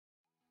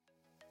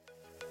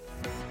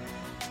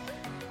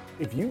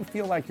If you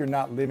feel like you're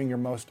not living your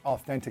most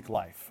authentic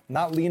life,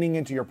 not leaning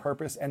into your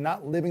purpose, and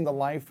not living the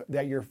life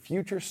that your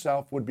future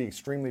self would be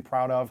extremely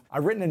proud of,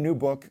 I've written a new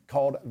book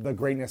called The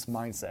Greatness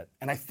Mindset,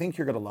 and I think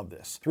you're gonna love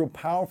this. Through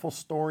powerful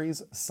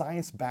stories,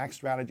 science-backed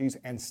strategies,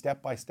 and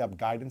step-by-step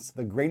guidance,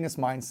 The Greatness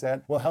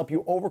Mindset will help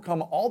you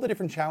overcome all the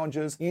different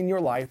challenges in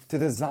your life to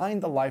design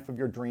the life of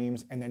your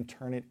dreams and then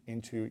turn it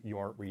into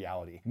your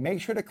reality.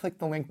 Make sure to click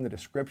the link in the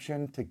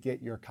description to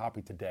get your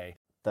copy today.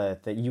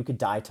 That you could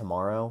die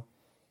tomorrow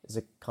is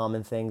a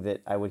common thing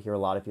that I would hear a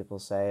lot of people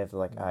say of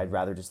like, I'd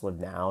rather just live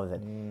now.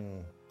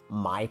 Than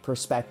my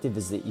perspective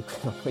is that you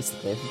can always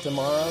live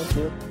tomorrow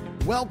too.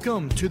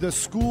 Welcome to the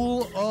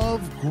School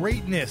of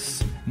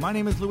Greatness. My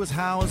name is Lewis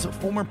Howes,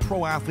 former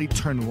pro athlete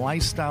turned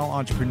lifestyle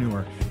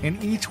entrepreneur.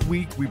 And each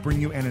week we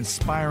bring you an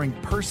inspiring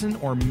person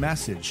or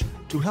message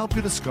to help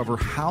you discover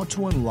how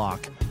to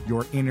unlock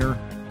your inner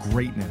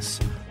greatness.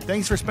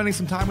 Thanks for spending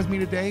some time with me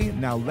today.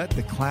 Now let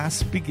the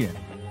class begin.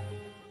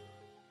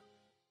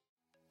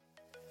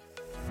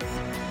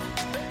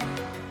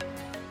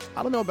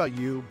 I don't know about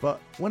you, but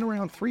when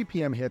around 3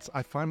 p.m. hits,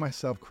 I find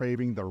myself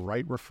craving the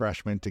right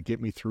refreshment to get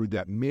me through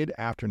that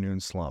mid-afternoon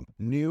slump.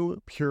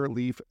 New Pure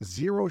Leaf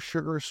Zero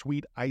Sugar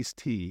Sweet Iced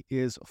Tea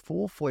is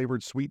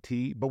full-flavored sweet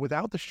tea, but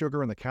without the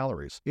sugar and the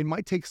calories. It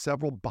might take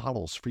several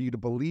bottles for you to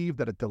believe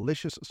that a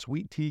delicious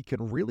sweet tea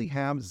can really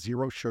have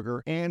zero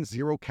sugar and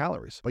 0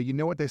 calories. But you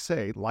know what they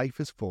say,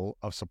 life is full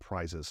of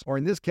surprises. Or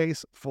in this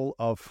case, full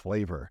of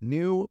flavor.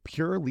 New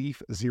Pure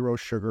Leaf Zero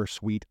Sugar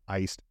Sweet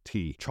Iced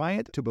Tea. Try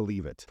it to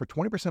believe it. For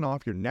 20%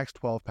 off your next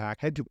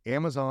 12-pack, head to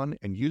Amazon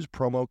and use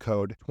promo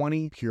code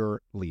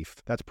 20PureLeaf.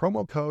 That's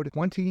promo code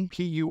 20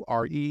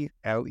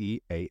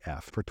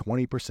 PURELEAF for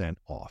 20%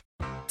 off.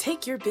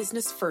 Take your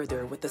business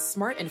further with the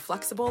smart and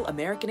flexible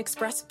American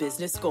Express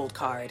Business Gold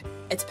Card.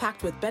 It's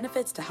packed with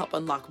benefits to help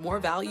unlock more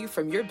value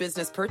from your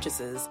business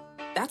purchases.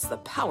 That's the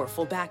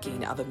powerful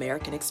backing of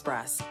American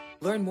Express.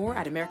 Learn more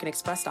at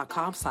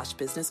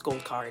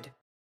americanexpress.com/businessgoldcard.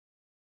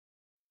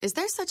 Is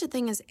there such a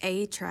thing as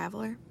a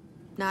traveler?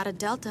 Not a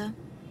Delta.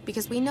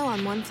 Because we know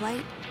on one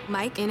flight,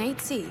 Mike in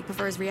 8C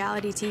prefers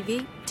reality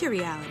TV to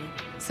reality.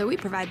 So we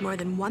provide more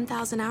than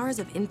 1,000 hours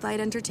of in-flight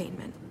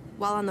entertainment.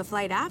 While on the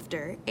flight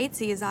after,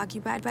 8C is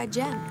occupied by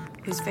Jen,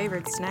 whose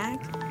favorite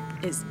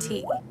snack is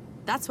tea.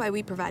 That's why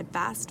we provide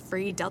fast,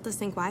 free Delta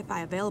Sync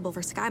Wi-Fi available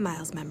for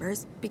SkyMiles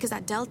members. Because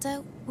at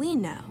Delta, we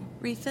know.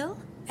 Refill?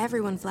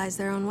 Everyone flies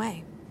their own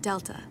way.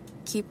 Delta.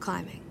 Keep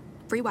climbing.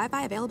 Free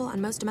Wi-Fi available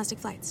on most domestic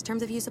flights.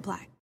 Terms of use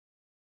apply.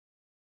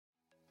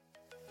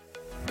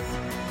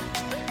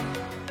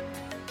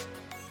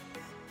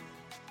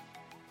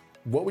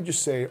 What would you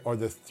say are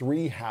the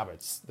 3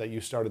 habits that you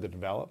started to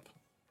develop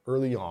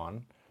early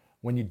on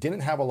when you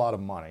didn't have a lot of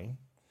money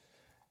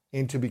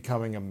into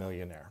becoming a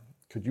millionaire?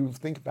 Could you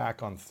think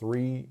back on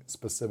 3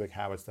 specific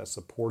habits that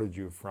supported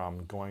you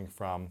from going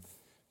from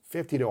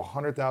 $50,000 to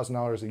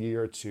 $100,000 a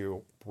year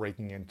to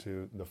breaking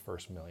into the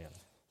first million?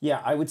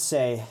 Yeah, I would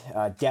say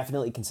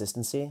definitely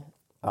consistency.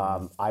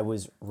 I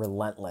was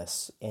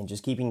relentless in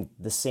just keeping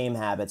the same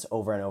habits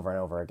over and over and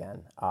over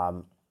again.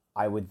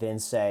 I would then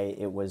say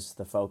it was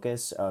the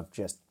focus of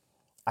just,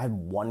 I had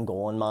one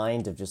goal in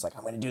mind of just like,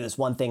 I'm going to do this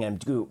one thing and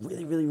do it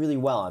really, really, really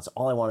well. That's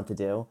all I wanted to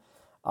do.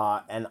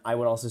 And I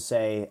would also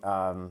say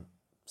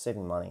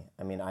saving money.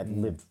 I mean, I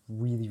lived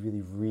really,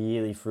 really,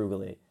 really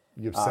frugally.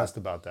 You obsessed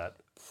about that.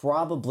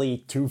 Probably.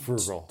 Too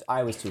frugal.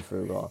 I was too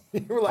frugal.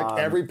 You were like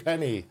every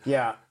penny.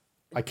 Yeah.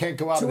 I can't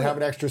go out and have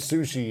an extra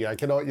sushi. I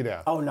cannot, you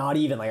know. Oh, not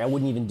even. Like, I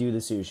wouldn't even do the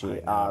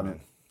sushi.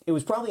 It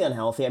was probably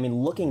unhealthy. I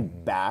mean,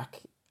 looking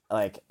back,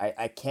 like,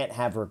 I can't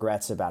have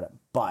regrets about it.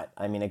 But,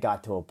 I mean, it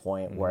got to a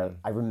point where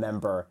I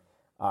remember,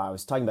 I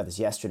was talking about this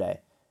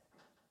yesterday.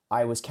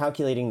 I was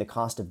calculating the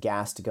cost of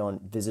gas to go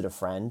and visit a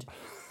friend.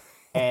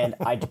 And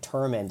I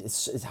determined,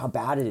 it's how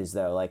bad it is,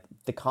 though. Like,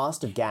 the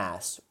cost of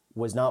gas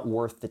was not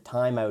worth the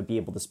time I would be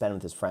able to spend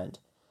with this friend.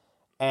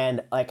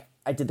 And, like,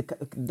 I did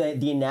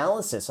the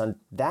analysis on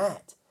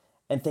that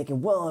and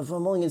thinking, well, if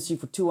I'm only going to see you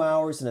for 2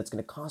 hours and it's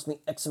going to cost me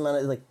X amount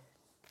of, like,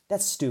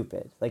 that's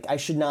stupid. Like, I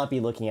should not be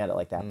looking at it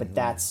like that, but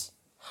that's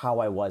how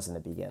I was in the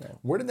beginning.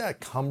 Where did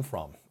that come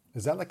from?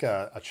 Is that like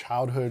a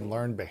childhood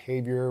learned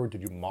behavior?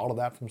 Did you model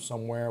that from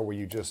somewhere? Where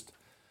you just,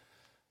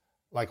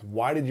 like,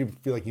 why did you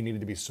feel like you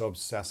needed to be so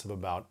obsessive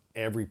about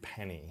every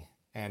penny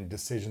and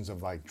decisions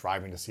of, like,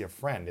 driving to see a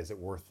friend? Is it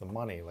worth the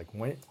money? Like,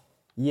 when?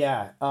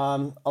 Yeah,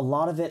 a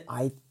lot of it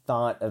I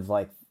thought of,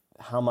 like,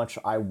 how much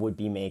I would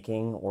be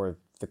making or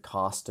the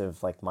cost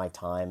of, like, my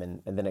time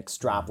and then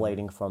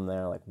extrapolating from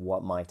there, like,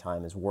 what my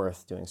time is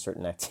worth doing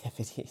certain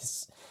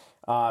activities.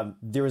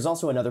 There was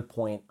also another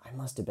point, I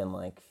must have been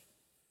like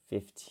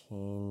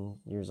 15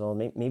 years old,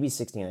 maybe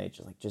 16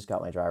 age, just got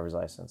my driver's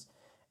license.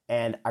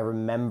 And I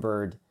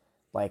remembered,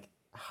 like,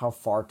 how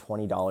far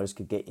 $20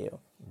 could get you.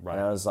 Right.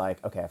 And I was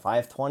like, okay, if I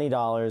have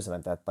 $20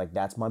 and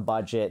that's my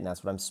budget and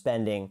that's what I'm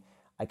spending,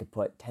 I could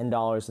put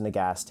 $10 in the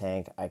gas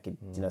tank. I could,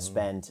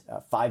 spend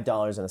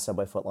 $5 on a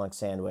Subway footlong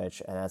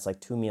sandwich, and that's like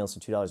 2 meals,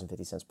 so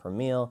 $2.50 per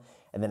meal.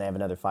 And then I have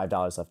another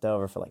 $5 left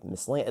over for like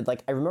miscellaneous.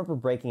 Like I remember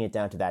breaking it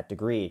down to that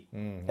degree,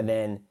 and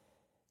then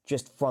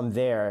just from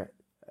there,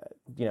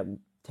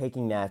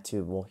 taking that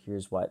to, well,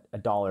 here's what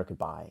 $1 could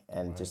buy,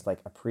 and just like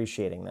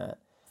appreciating that.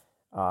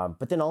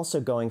 But then also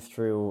going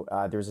through,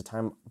 there was a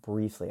time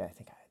briefly, I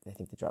think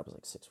the job was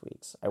like 6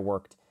 weeks. I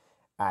worked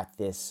at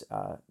this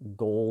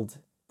gold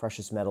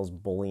precious metals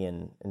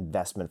bullion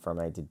investment firm,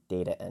 and I did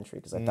data entry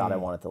because I thought I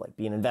wanted to like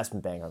be an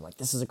investment banker. I'm like,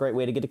 this is a great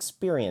way to get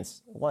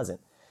experience. It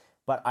wasn't.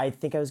 But I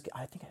think I must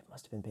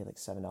have been paid like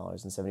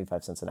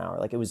 $7.75 an hour.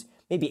 Like it was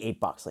maybe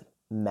 $8, like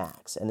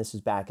max. And this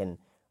was back in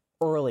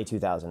early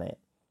 2008.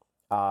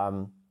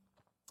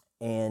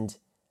 And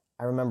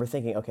I remember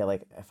thinking, okay,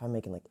 like if I'm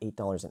making like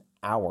 $8 an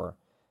hour,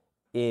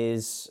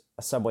 is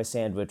a Subway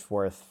sandwich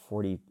worth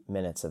 40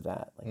 minutes of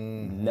that? Like,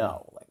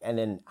 no. Like, and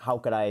then how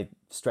could I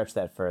stretch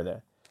that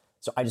further?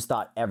 So I just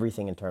thought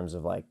everything in terms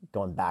of like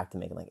going back to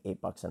making like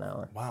 $8 an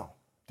hour. Wow.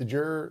 Did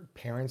your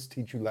parents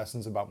teach you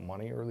lessons about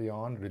money early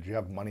on? Or did you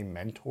have money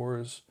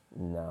mentors?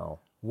 No.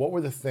 What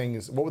were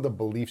the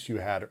beliefs you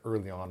had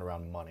early on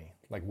around money?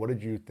 Like, what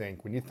did you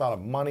think when you thought of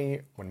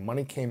money, when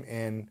money came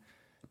in?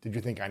 Did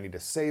you think I need to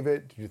save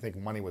it? Did you think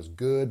money was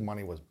good,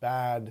 money was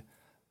bad?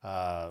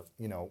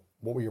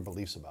 What were your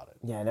beliefs about it?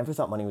 Yeah, I never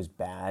thought money was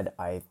bad.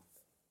 I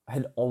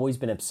had always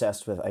been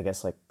obsessed with, I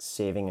guess, like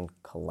saving and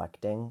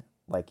collecting.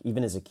 Like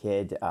even as a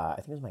kid, I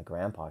think it was my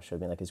grandpa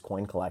showed me like his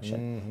coin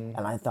collection,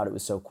 and I thought it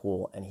was so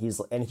cool. And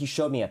he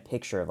showed me a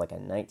picture of like a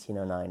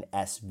 1909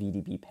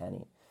 SVDB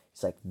penny.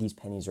 He's like, these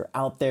pennies are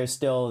out there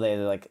still.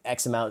 They're like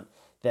X amount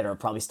that are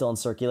probably still in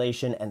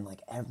circulation, and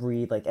like and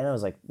I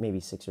was like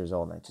maybe 6 years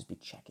old, and I'd just be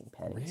checking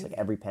pennies. Really? Like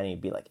every penny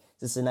would be like,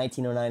 is this a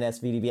 1909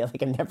 SVDB?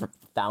 Like I never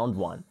found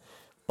one,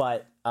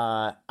 but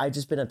I've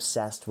just been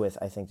obsessed with,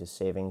 I think, just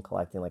saving,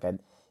 collecting. Like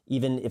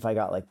even if I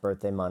got like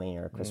birthday money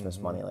or Christmas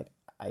money, like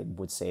I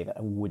would save it.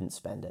 I wouldn't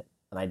spend it.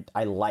 And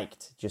I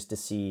liked just to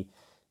see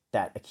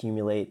that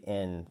accumulate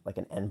in like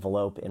an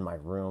envelope in my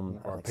room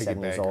at like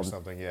 7 years old. Or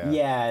something, yeah.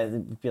 Yeah,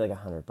 it'd be like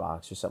 $100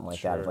 or something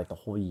like that of like the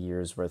whole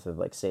year's worth of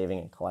like saving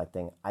and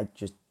collecting. I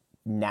just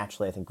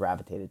naturally, I think,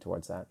 gravitated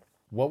towards that.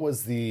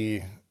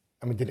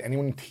 Did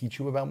anyone teach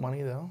you about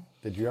money though?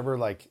 Did you ever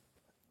like?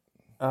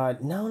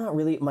 No, not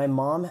really. My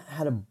mom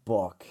had a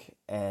book,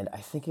 and I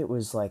think it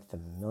was like the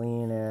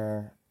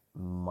Millionaire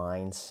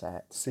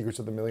Mindset. Secrets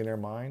of the Millionaire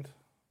Mind?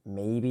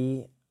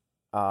 Maybe.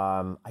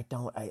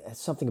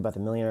 Something about the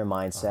Millionaire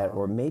Mindset,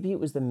 or maybe it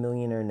was the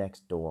Millionaire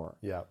Next Door.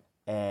 Yeah.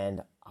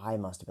 And I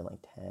must have been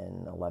like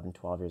 10, 11,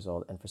 12 years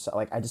old. And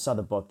I just saw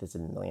the book that's a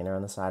millionaire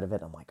on the side of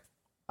it. I'm like,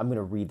 I'm going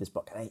to read this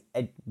book. And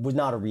I was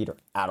not a reader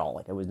at all.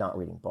 Like I was not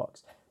reading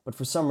books. But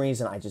for some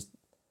reason, I just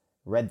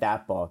read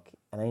that book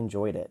and I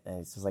enjoyed it.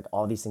 And it's just like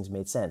all these things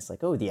made sense.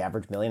 Like, oh, the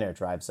average millionaire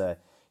drives a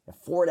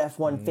Ford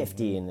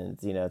F-150, and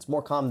it's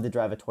more common to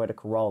drive a Toyota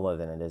Corolla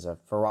than it is a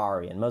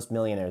Ferrari. And most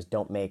millionaires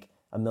don't make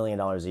 $1 million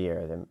a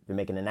year. They're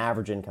making an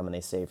average income, and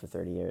they save for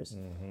 30 years.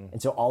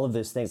 And so all of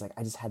those things, like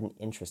I just had an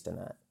interest in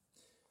that.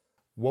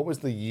 What was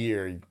the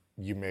year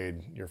you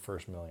made your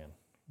first $1 million?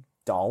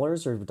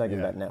 Dollars, or we're talking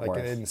about net worth?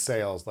 Like in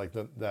sales, like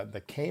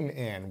that came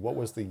in. What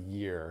was the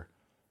year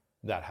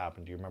that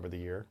happened? Do you remember the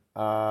year?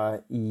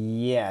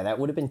 Yeah, that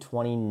would have been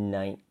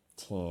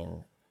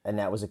 2019, and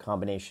that was a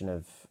combination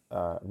of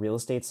real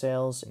estate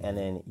sales and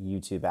then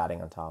YouTube adding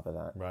on top of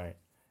that. Right.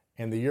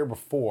 And the year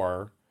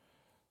before,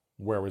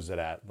 where was it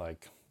at?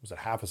 Like, was it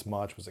half as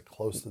much? Was it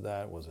close to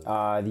that? Was it?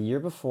 The year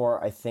before,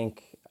 I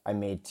think I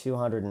made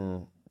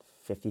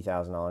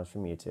 $250,000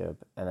 from YouTube,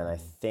 and then I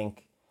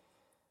think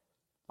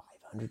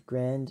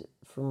 $500,000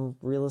 from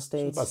real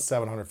estate. So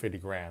about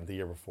 $750,000 the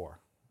year before.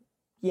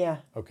 Yeah.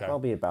 Okay.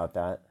 Probably about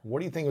that. What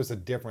do you think was the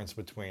difference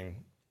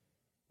between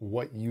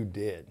what you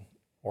did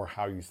or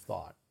how you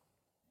thought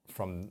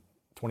from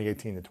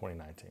 2018 to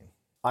 2019?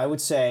 I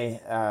would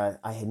say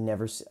I had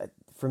never.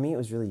 For me, it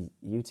was really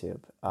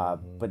YouTube,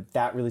 but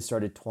that really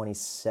started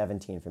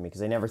 2017 for me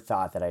because I never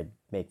thought that I'd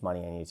make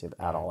money on YouTube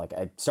at all. Like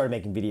I started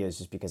making videos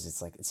just because it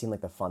seemed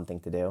like the fun thing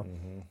to do,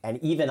 and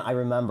even I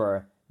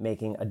remember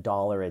making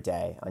 $1 a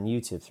day on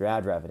YouTube through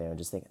ad revenue and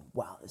just thinking,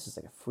 wow, this is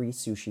like a free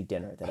sushi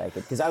dinner that I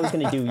could, because I was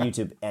going to do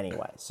YouTube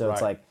anyway. So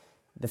it's like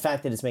the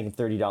fact that it's making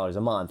 $30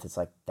 a month, it's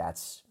like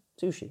that's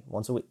sushi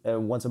once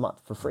a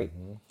month for free.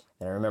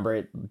 And I remember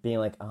it being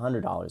like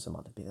 $100 a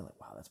month and being like,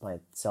 wow, that's my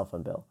cell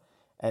phone bill.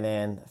 And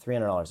then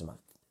 $300 a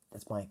month,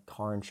 that's my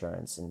car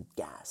insurance and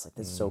gas. Like,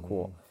 this is so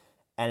cool.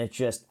 And it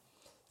just,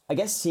 I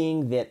guess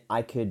seeing that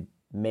I could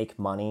make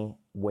money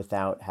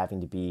without having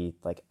to be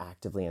like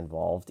actively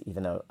involved,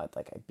 even though I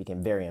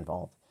became very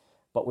involved.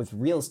 But with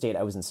real estate,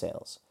 I was in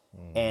sales.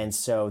 And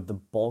so the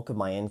bulk of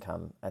my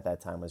income at that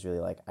time was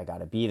really like, I got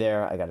to be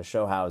there. I got to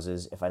show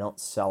houses. If I don't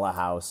sell a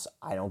house,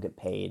 I don't get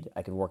paid.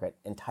 I could work an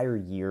entire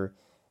year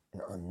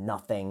and earn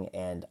nothing.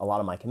 And a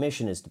lot of my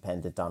commission is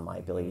dependent on my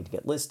ability to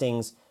get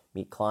listings,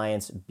 meet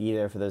clients, be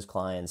there for those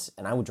clients.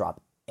 And I would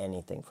drop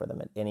anything for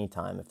them at any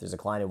time. If there's a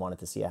client who wanted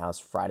to see a house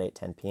Friday at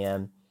 10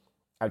 p.m.,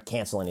 I would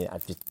cancel any.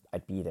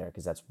 I'd be there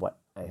because that's what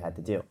I had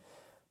to do.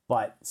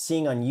 But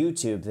seeing on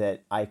YouTube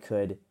that I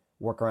could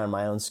work around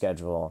my own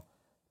schedule,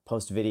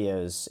 post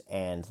videos,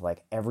 and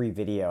like every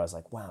video, I was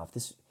like, wow,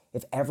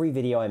 if every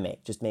video I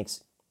make just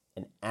makes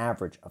an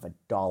average of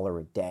 $1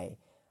 a day,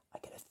 I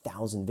get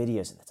 1,000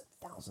 videos, and that's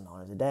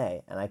 $1,000 a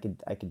day, and I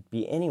could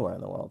be anywhere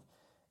in the world.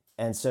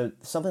 And so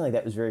something like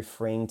that was very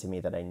freeing to me,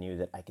 that I knew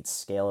that I could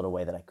scale it a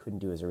way that I couldn't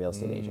do as a real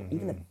estate agent.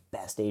 Even the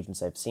best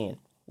agents I've seen,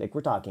 like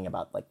we're talking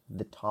about like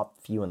the top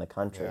few in the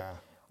country,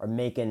 are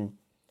making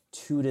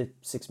 $2 to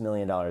 $6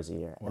 million a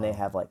year, and they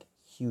have like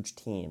huge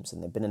teams,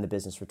 and they've been in the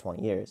business for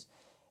 20 years.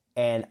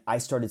 And I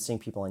started seeing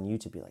people on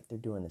YouTube be like, they're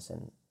doing this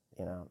in,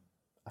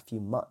 a few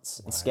months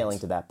and scaling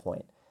to that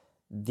point.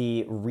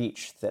 The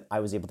reach that I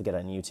was able to get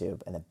on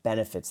YouTube and the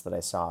benefits that I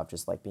saw of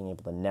just like being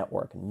able to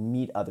network and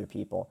meet other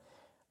people.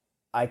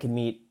 I could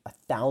meet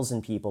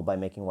 1,000 people by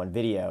making one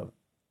video,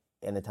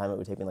 in the time it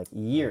would take me like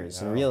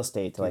years in real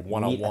estate to like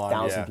meet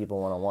 1,000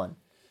 people one-on-one.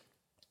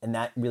 And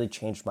that really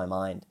changed my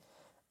mind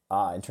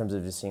in terms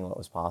of just seeing what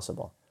was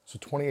possible. So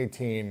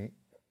 2018,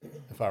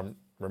 if I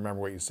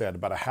remember what you said,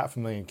 about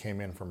 $500,000 came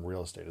in from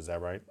real estate. Is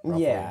that right?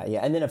 Roughly? Yeah.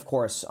 And then of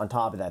course, on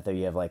top of that, though,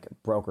 you have like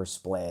broker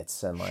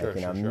splits and like,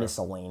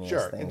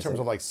 miscellaneous things. In terms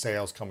of like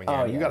sales coming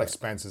in, you got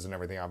expenses and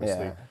everything,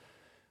 obviously. Yeah.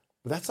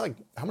 But that's like,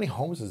 how many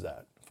homes is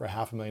that for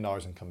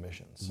 $500,000 in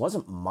commissions?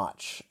 Wasn't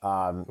much.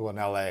 Well, in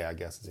LA, I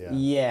guess.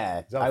 Yeah.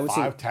 Is that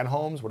 5, 10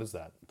 homes? What is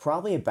that?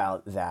 Probably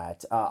about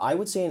that. I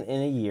would say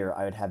in a year,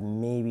 I would have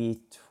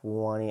maybe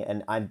 20,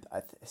 and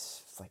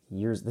it's like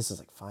years, this is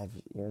like 5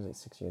 years, like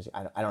 6 years.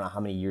 I don't know how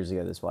many years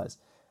ago this was.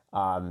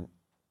 I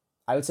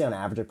would say on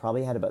average, I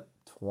probably had about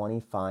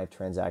 25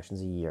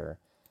 transactions a year.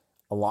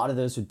 A lot of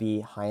those would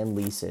be high-end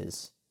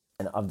leases,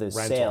 and of those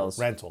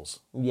rentals.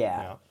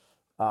 Yeah.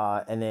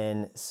 And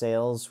then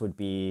sales would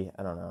be,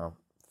 I don't know,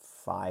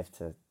 5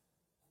 to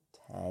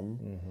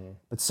 10.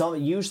 But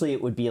usually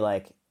it would be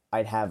like,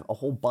 I'd have a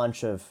whole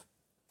bunch of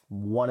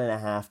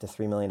 $1.5 to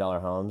 $3 million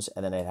homes,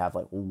 and then I'd have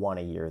like one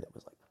a year that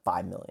was like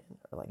 5 million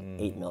or like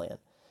 8 million.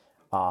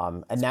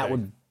 And that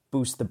would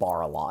boost the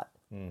bar a lot.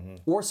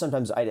 Or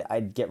sometimes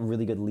I'd get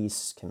really good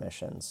lease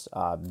commissions.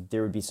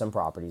 There would be some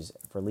properties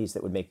for lease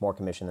that would make more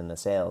commission than the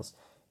sales,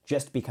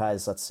 just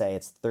because, let's say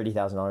it's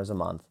 $30,000 a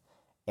month,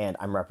 and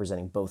I'm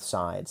representing both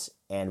sides,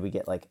 and we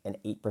get like an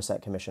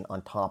 8% commission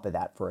on top of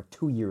that for a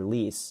 2-year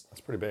lease.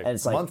 That's pretty big. And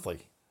it's like, monthly.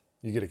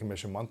 You get a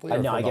commission monthly?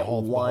 No, I get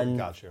one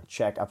Gotcha.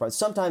 check up front.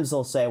 Sometimes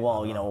they'll say,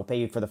 well, we'll pay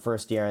you for the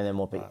first year, and then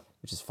we'll pay,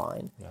 which is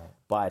fine.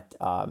 But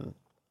a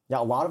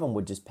lot of them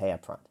would just pay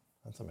up front.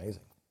 That's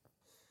amazing.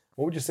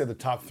 What would you say the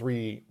top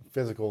 3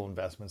 physical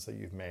investments that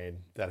you've made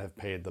that have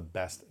paid the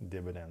best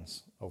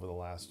dividends over the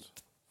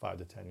last 5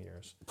 to 10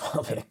 years?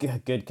 Probably a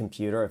good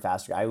computer, a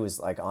faster. I was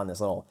like on this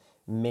little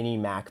mini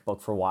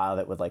MacBook for a while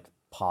that would like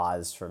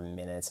pause for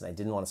minutes, and I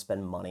didn't want to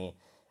spend money.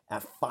 I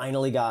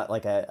finally got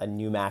like a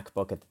new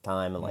MacBook at the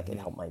time, and like it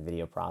helped my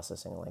video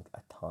processing like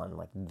a ton.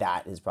 Like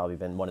that has probably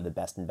been one of the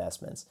best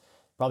investments.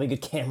 Probably a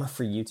good camera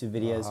for YouTube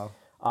videos.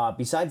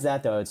 Besides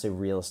that, though, I'd say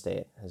real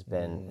estate has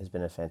been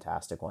a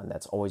fantastic one.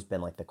 That's always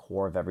been like the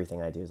core of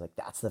everything I do. Is like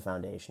that's the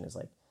foundation. Is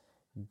like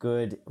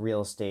good real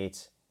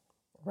estate,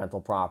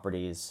 rental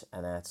properties,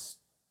 and that's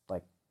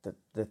like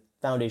the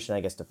foundation,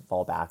 I guess, to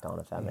fall back on,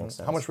 if that makes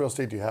sense. How much real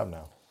estate do you have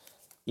now?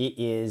 It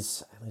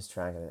is, I lose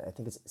track of it. I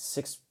think it's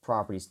 6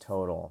 properties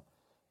total.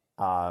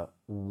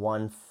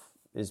 One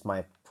is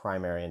my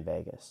primary in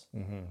Vegas.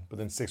 But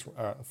then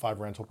 5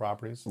 rental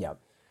properties? Yep.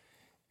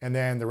 And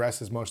then the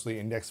rest is mostly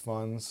index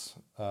funds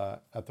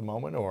at the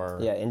moment, or?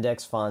 Yeah,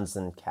 index funds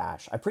and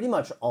cash. I pretty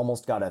much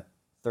almost got a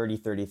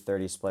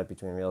 30-30-30 split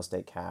between real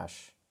estate,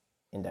 cash,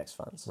 index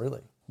funds.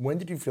 Really? When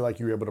did you feel like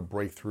you were able to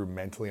break through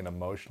mentally and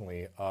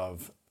emotionally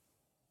of,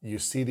 you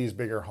see these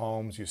bigger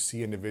homes, you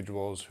see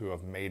individuals who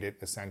have made it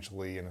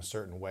essentially in a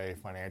certain way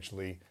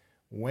financially.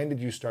 When did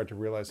you start to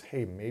realize,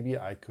 hey, maybe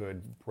I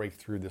could break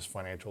through this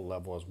financial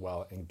level as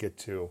well and get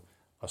to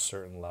a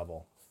certain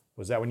level?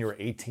 Was that when you were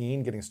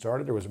 18 getting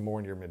started, or was it more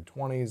in your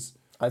mid-20s?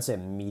 I'd say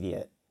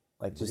immediate.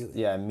 Like just,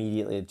 really? Yeah,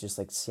 immediately, just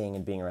like seeing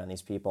and being around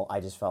these people, I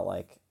just felt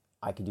like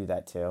I could do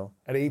that too.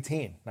 At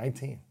 18,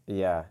 19?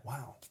 Yeah.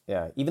 Wow.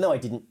 Yeah, even though I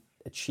didn't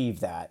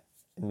achieve that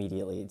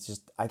immediately, it's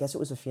just, I guess it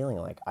was a feeling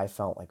like I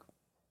felt like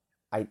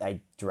I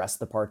dressed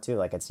the part too.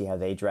 Like I'd see how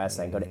they dress,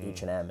 and I'd go to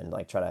H&M and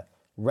like try to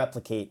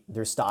replicate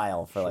their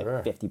style for like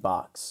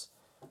 $50.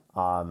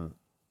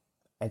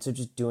 And so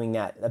just doing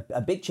that,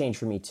 a big change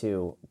for me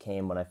too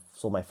came when I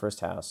sold my first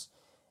house,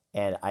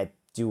 and I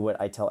do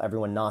what I tell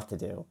everyone not to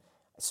do.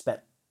 I spent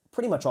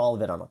pretty much all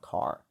of it on a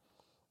car.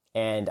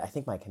 And I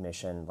think my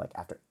commission, like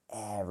after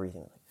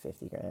everything, like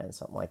 50 grand,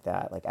 something like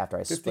that. Like after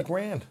I 50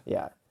 grand?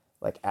 Yeah.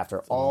 Like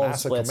after all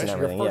splits and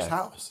everything. Your first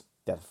house?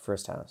 Yeah, the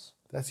first house.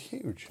 That's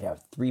huge. Yeah,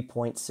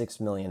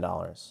 $3.6 million.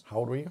 How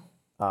old were you?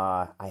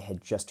 I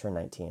had just turned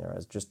 19, or I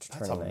was just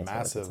turning 19 That's a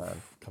massive at the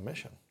time.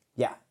 commission.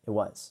 Yeah, it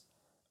was.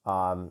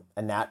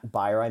 And that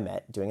buyer I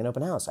met doing an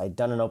open house. I'd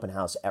done an open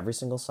house every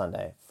single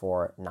Sunday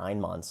for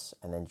 9 months,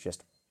 and then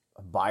just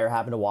a buyer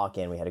happened to walk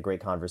in. We had a great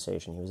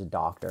conversation. He was a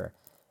doctor,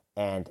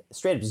 and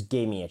straight up just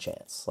gave me a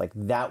chance. Like,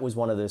 that was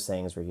one of those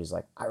things where he's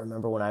like, I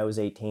remember when I was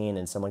 18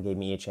 and someone gave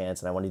me a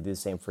chance and I want to do the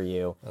same for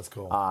you. That's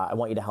cool. I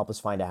want you to help us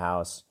find a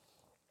house.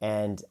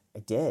 And I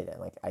did.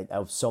 And like, I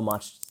owe so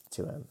much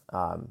to him.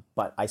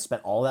 But I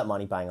spent all that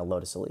money buying a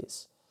Lotus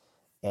Elise.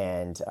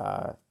 And,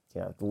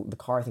 the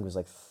car I think was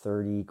like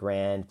 30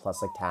 grand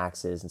plus like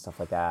taxes and stuff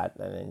like that.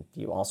 And then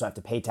you also have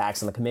to pay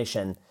tax on the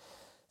commission.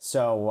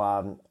 So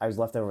I was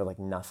left over with like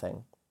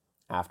nothing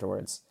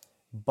afterwards.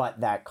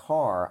 But that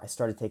car, I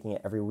started taking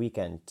it every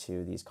weekend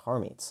to these car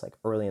meets, like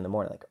early in the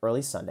morning, like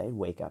early Sunday,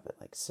 wake up at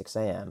like 6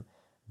 a.m.,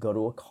 go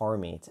to a car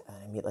meet, and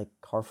I meet like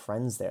car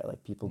friends there,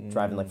 like people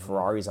driving like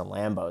Ferraris on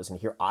Lambos. And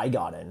here I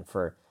got in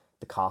for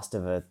the cost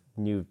of a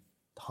new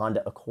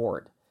Honda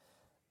Accord.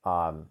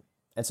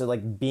 And so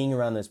like being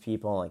around those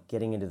people, like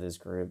getting into those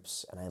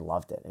groups, and I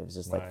loved it. It was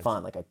just like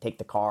fun. Like I'd take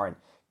the car and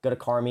go to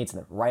car meets,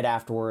 and then right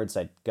afterwards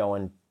I'd go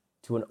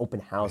into an open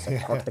house. I'd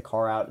park the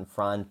car out in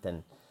front,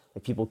 and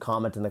like people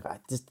comment in the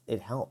car.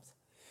 It helped.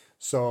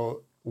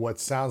 So what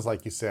sounds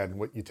like you said,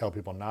 what you tell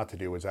people not to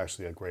do was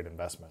actually a great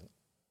investment.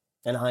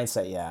 In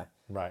hindsight, yeah.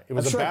 Right. It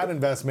was a bad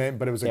investment,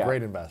 but it was a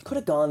great investment. Could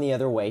have gone the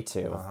other way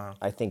too.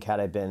 I think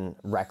had I been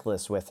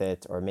reckless with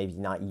it, or maybe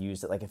not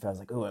used it. Like if I was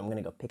like, oh, I'm going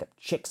to go pick up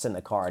chicks in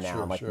the car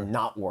now.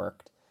 Not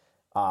worked.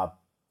 But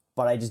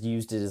I just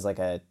used it as like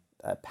a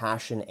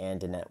passion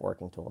and a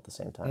networking tool at the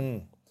same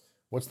time.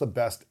 What's the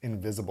best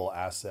invisible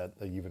asset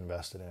that you've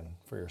invested in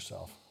for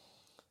yourself?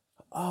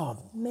 Oh,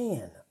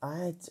 man.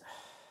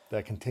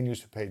 That continues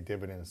to pay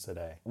dividends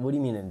today. What do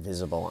you mean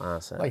invisible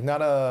asset? Like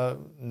not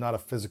a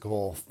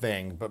physical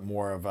thing, but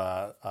more of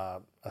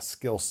a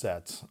skill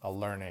set, a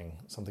learning,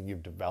 something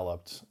you've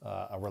developed,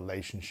 a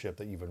relationship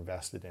that you've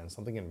invested in,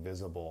 something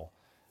invisible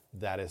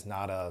that is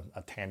not a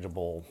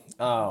tangible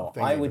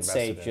thing I would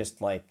say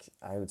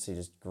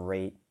just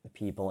great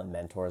people and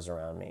mentors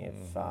around me.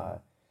 If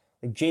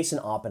like Jason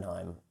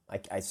Oppenheim,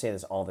 I say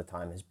this all the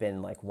time, has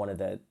been like one of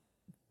the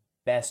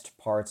best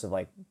parts of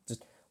like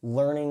just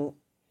learning,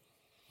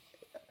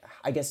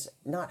 I guess,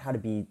 not how to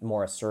be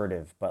more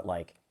assertive, but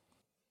like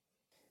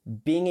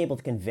being able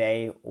to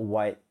convey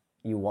what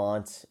you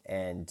want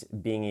and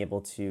being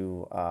able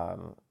to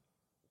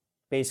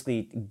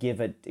basically give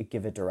a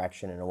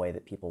direction in a way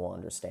that people will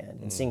understand.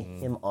 And seeing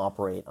him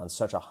operate on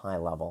such a high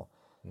level,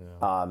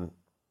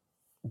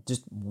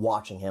 just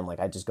watching him, like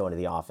I just go into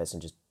the office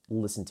and just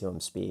listen to him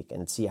speak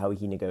and see how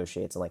he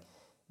negotiates, and like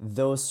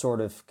those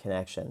sort of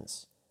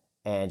connections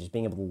and just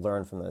being able to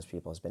learn from those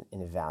people has been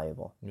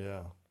invaluable.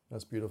 Yeah,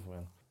 that's beautiful,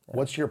 man.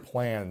 What's your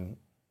plan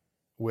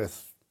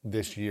with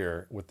this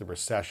year, with the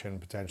recession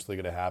potentially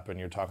going to happen?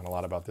 You're talking a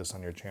lot about this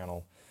on your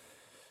channel.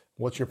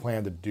 What's your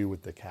plan to do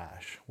with the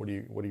cash? What do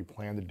you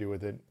plan to do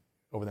with it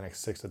over the next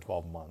 6 to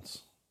 12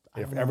 months?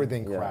 If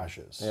everything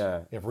crashes,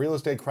 if real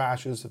estate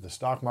crashes, if the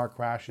stock market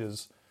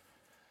crashes,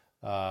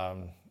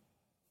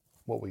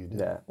 what will you do?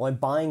 Yeah. Well,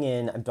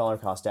 I'm dollar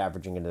cost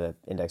averaging into the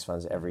index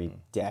funds every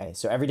day.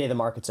 So every day the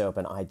market's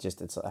open,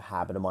 it's a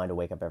habit of mine to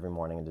wake up every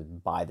morning and to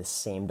buy the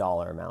same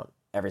dollar amount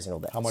every single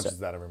day. How much is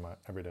that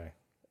every day?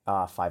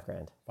 $5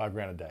 grand. $5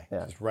 grand a day.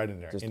 Yeah. Just right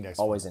in there. Just index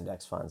always funds.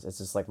 Index funds. It's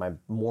just like my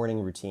morning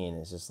routine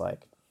is just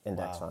like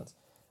index funds.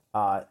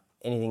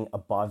 Anything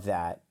above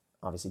that,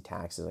 obviously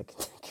taxes, I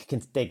can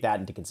take that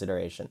into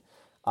consideration.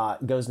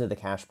 Goes into the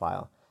cash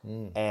pile.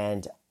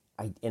 And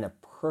in a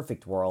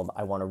perfect world,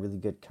 I want a really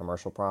good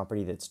commercial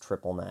property that's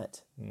triple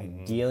net,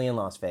 ideally in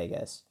Las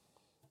Vegas.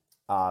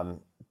 But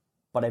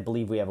I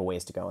believe we have a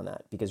ways to go in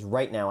that, because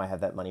right now I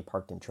have that money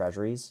parked in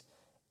treasuries,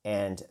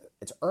 and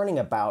it's earning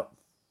about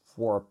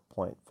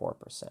 4.4%,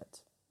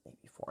 maybe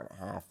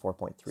 4.5,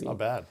 4.3. It's not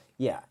bad.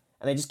 Yeah,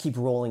 and I just keep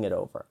rolling it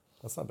over.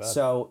 That's not bad.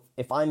 So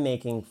if I'm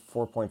making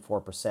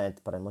 4.4%,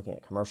 but I'm looking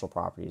at commercial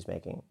properties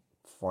making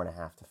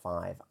 4.5 to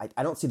 5,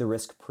 I don't see the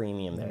risk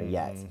premium there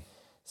yet.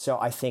 So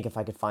I think if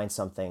I could find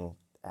something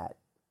at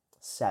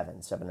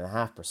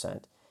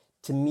 7.5%,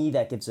 to me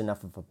that gives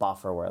enough of a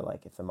buffer where,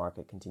 like, if the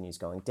market continues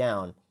going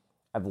down,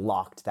 I've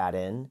locked that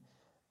in.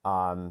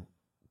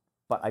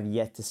 But I've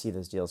yet to see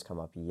those deals come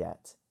up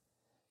yet.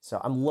 So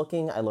I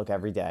look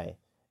every day,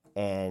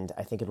 and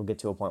I think it'll get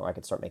to a point where I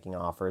could start making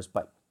offers.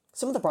 But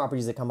some of the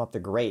properties that come up,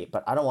 they're great,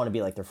 but I don't want to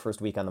be like their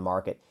first week on the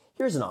market.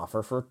 Here's an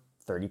offer for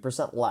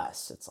 30%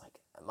 less. It's like,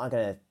 I'm not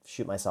going to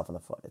shoot myself in the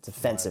foot. It's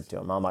offensive to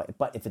them.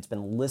 But if it's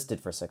been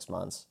listed for 6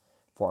 months,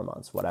 4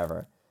 months,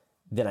 whatever,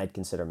 then I'd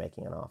consider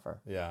making an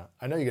offer. Yeah.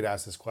 I know you get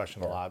asked this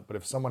question a lot, but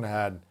if someone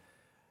had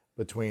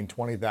between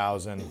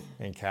 $20,000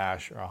 in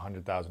cash or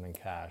 $100,000 in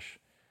cash,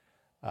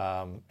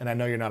 and I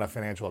know you're not a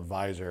financial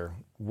advisor,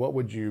 what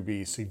would you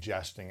be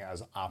suggesting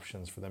as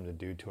options for them to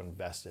do to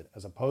invest it,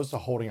 as opposed to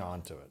holding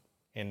on to it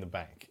in the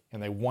bank,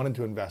 and they wanted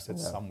to invest it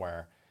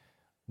somewhere?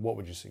 What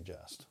would you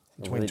suggest?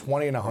 Between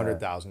 $20,000 and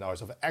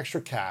 $100,000 of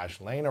extra cash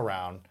laying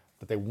around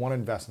that they want to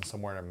invest in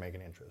somewhere to make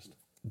an interest.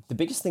 The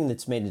biggest thing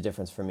that's made a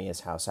difference for me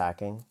is house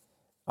hacking.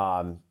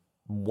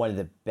 One of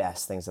the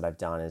best things that I've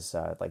done is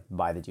like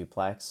buy the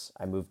duplex.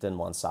 I moved in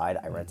one side,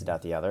 I rented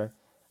out the other.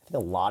 I think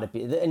a lot of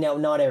people, now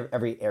not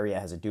every area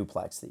has a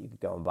duplex that you could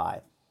go and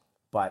buy,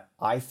 But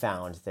I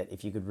found that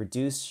if you could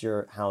reduce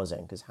your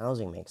housing, because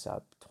housing makes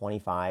up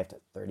 25 to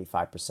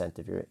 35%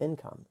 of your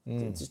income,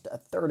 it's just a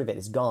third of it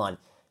is gone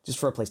just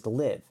for a place to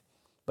live.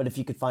 But if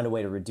you could find a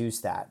way to reduce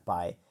that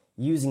by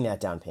using that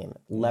down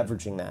payment,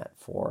 leveraging that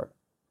for,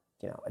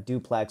 a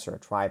duplex or a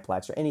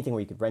triplex or anything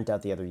where you could rent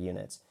out the other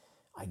units,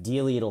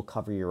 ideally it'll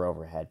cover your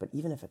overhead. But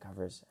even if it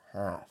covers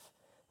half,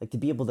 like to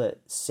be able to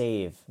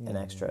save an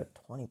extra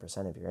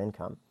 20% of your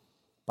income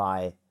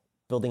by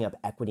building up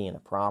equity in a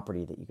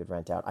property that you could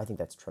rent out, I think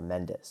that's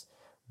tremendous.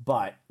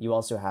 But you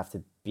also have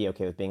to be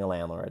okay with being a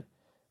landlord,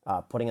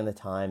 putting in the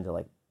time to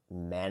like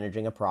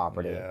managing a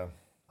property,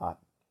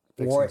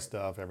 fixing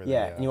stuff, everything.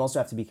 Yeah, and you also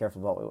have to be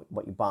careful about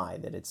what you buy,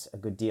 that it's a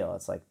good deal.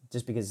 It's like,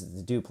 just because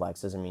it's a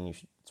duplex doesn't mean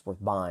it's worth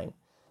buying.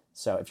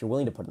 So if you're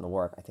willing to put in the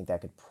work, I think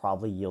that could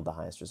probably yield the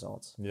highest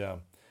results. Yeah.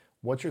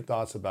 What's your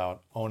thoughts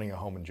about owning a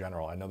home in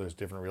general? I know there's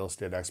different real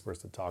estate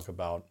experts that talk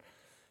about,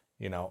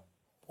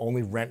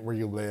 only rent where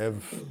you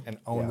live and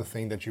own the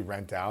thing that you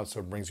rent out, so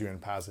it brings you in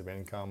passive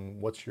income.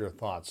 What's your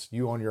thoughts?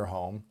 You own your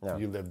home. Yeah.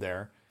 You live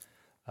there.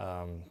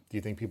 Do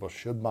you think people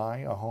should buy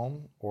a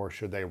home, or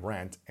should they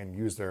rent and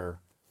use their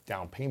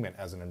down payment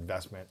as an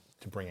investment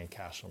to bring in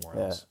cash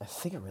somewhere else? I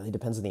think it really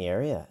depends on the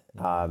area.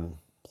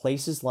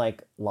 Places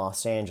like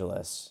Los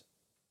Angeles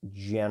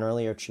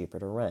generally are cheaper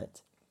to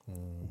rent.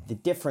 The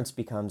difference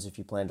becomes if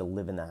you plan to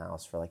live in the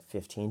house for like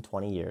 15,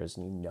 20 years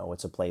and you know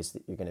it's a place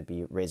that you're going to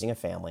be raising a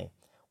family,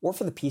 or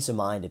for the peace of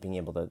mind of being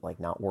able to like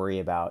not worry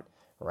about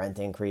rent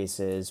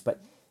increases.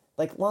 But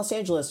like Los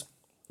Angeles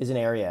is an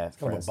area,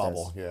 for instance, a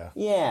bubble,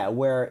 yeah,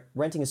 where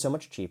renting is so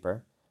much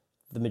cheaper.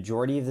 The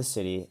majority of the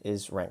city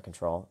is rent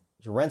control.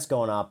 Your rent's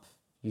going up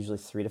usually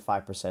 3 to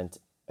 5%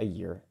 a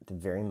year at the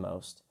very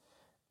most.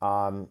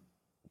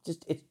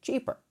 It's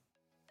cheaper.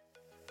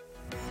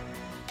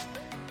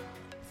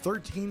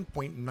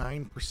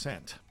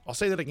 13.9%. I'll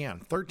say that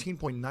again,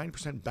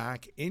 13.9%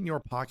 back in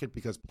your pocket,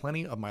 because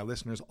plenty of my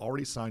listeners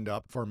already signed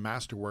up for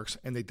Masterworks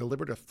and they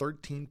delivered a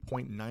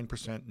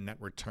 13.9% net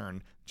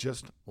return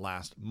just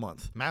last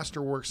month.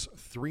 Masterworks'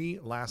 3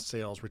 last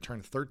sales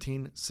returned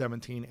 13,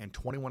 17, and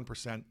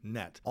 21%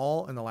 net,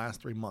 all in the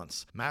last 3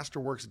 months.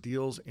 Masterworks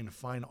deals in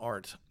fine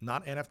art,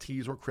 not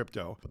NFTs or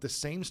crypto, but the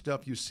same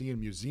stuff you see in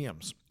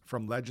museums,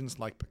 from legends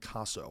like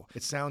Picasso.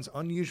 It sounds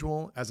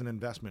unusual as an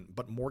investment,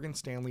 but Morgan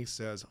Stanley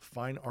says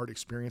fine art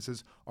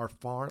experiences are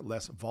far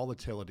less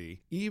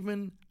volatility,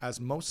 even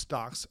as most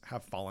stocks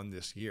have fallen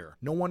this year.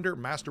 No wonder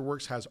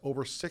Masterworks has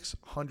over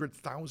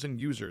 600,000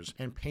 users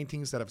and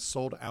paintings that have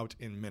sold out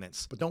in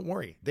minutes. But don't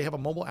worry, they have a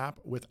mobile app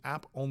with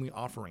app-only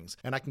offerings,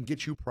 and I can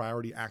get you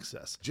priority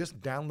access.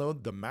 Just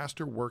download the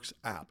Masterworks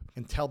app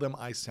and tell them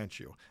I sent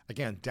you.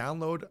 Again,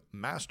 download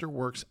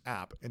Masterworks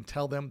app and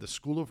tell them the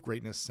School of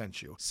Greatness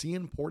sent you. See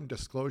important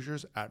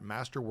disclosures at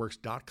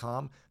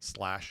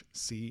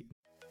masterworks.com/C.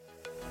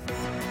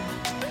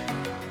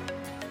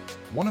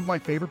 One of my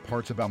favorite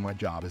parts about my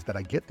job is that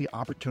I get the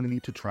opportunity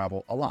to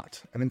travel a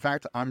lot. And in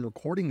fact, I'm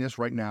recording this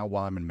right now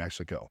while I'm in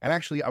Mexico. And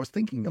actually, I was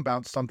thinking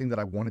about something that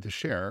I wanted to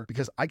share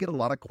because I get a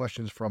lot of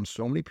questions from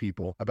so many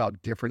people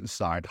about different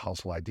side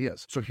hustle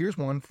ideas. So here's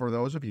one for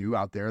those of you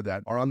out there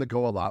that are on the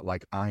go a lot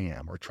like I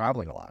am, or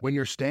traveling a lot. When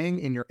you're staying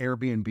in your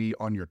Airbnb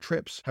on your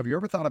trips, have you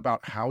ever thought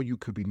about how you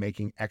could be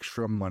making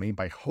extra money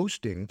by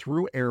hosting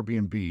through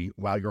Airbnb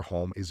while your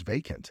home is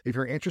vacant? If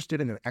you're interested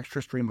in an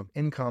extra stream of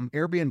income,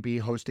 Airbnb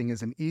hosting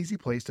is an easy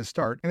place to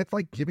start, and it's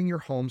like giving your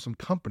home some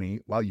company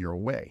while you're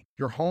away.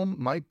 Your home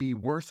might be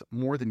worth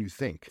more than you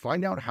think.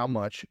 Find out how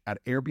much at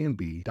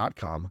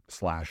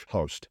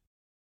airbnb.com/host.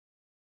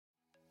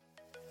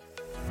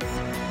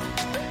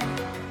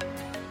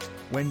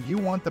 When you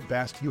want the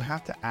best, you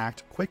have to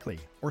act quickly,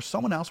 or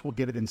someone else will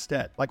get it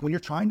instead. Like when you're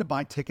trying to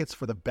buy tickets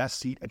for the best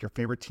seat at your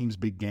favorite team's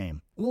big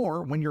game,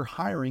 or when you're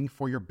hiring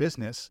for your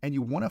business and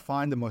you want to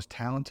find the most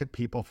talented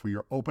people for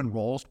your open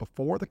roles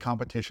before the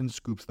competition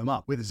scoops them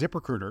up. With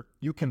ZipRecruiter,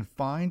 you can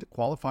find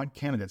qualified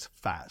candidates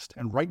fast.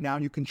 And right now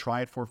you can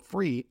try it for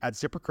free at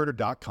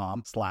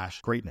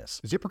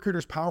ZipRecruiter.com/greatness.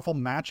 ZipRecruiter's powerful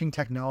matching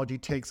technology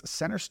takes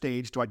center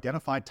stage to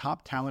identify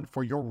top talent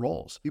for your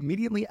roles.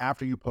 Immediately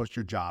after you post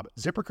your job,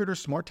 ZipRecruiter's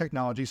smart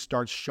technology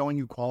starts showing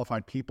you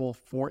qualified people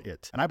for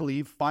it. And I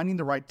believe finding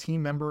the right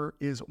team member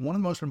is one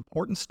of the most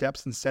important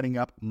steps in setting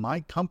up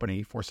my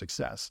company for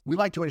success. We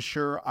like to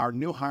ensure our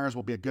new hires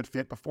will be a good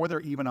fit before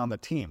they're even on the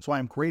team. So I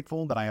am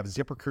grateful that I have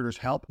ZipRecruiter's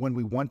help when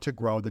we want to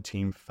grow the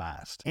team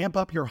fast. Amp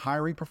up your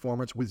hiring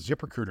performance with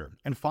ZipRecruiter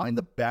and find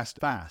the best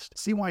fast.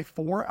 See why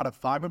 4 out of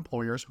 5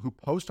 employers who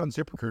post on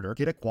ZipRecruiter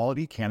get a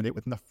quality candidate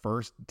within the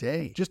first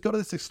day. Just go to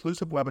this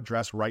exclusive web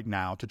address right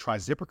now to try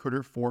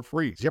ZipRecruiter for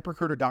free.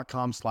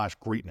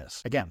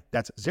 ZipRecruiter.com/greatness. Again,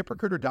 that's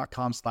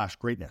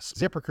ZipRecruiter.com/greatness.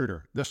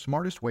 ZipRecruiter, the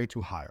smartest way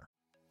to hire.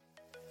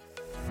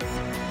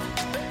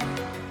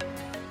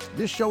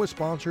 This show is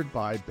sponsored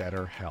by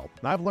BetterHelp.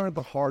 And I've learned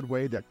the hard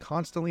way that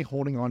constantly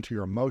holding on to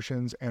your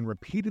emotions and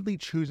repeatedly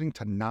choosing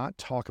to not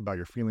talk about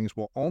your feelings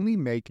will only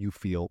make you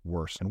feel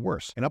worse and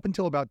worse. And up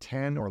until about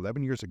 10 or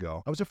 11 years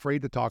ago, I was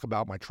afraid to talk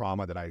about my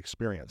trauma that I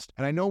experienced.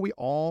 And I know we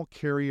all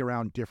carry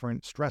around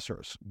different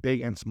stressors,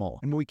 big and small.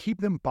 And when we keep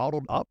them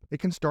bottled up, it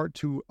can start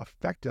to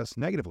affect us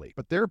negatively.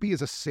 But therapy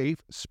is a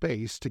safe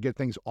space to get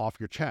things off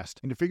your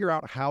chest and to figure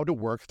out how to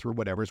work through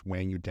whatever's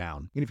weighing you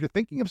down. And if you're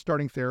thinking of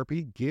starting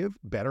therapy, give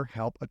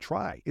BetterHelp a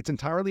try. It's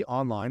entirely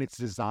online. It's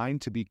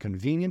designed to be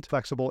convenient,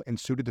 flexible, and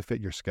suited to fit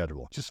your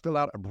schedule. Just fill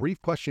out a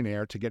brief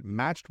questionnaire to get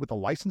matched with a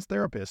licensed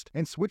therapist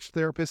and switch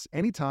therapists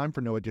anytime for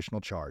no additional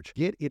charge.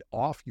 Get it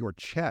off your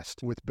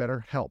chest with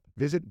BetterHelp.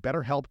 Visit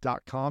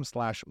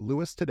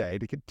betterhelp.com/Lewis today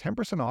to get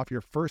 10% off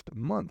your first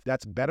month.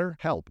 That's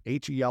BetterHelp,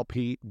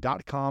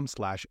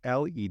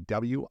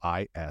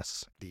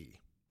 HELP.com/LEWISD.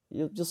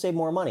 You'll save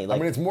more money. I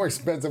mean, it's more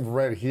expensive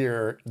rent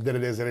here than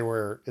it is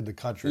anywhere in the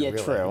country. Yeah,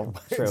 really.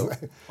 True.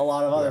 A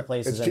lot of other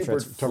places, it's cheaper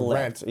it's to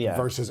rent yeah.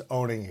 versus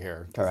owning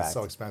here because Correct. it's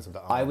so expensive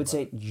to own. I would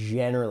say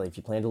generally, if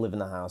you plan to live in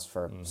the house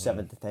for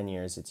 7 to 10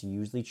 years, it's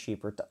usually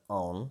cheaper to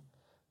own,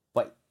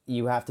 but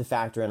you have to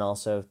factor in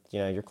also,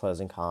 your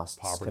closing costs,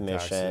 Property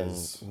commission,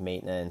 taxes.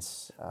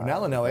 Maintenance.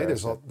 Now in LA,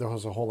 there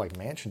was a whole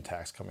mansion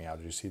tax coming out.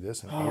 Did you see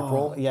this in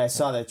April? Yeah, I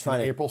saw that.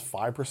 April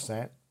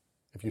 5%.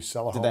 If you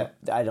sell a home,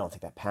 I don't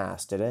think that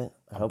passed, did it?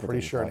 I'm pretty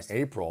sure in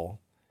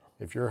April,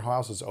 if your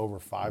house is over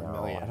 $5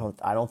 million,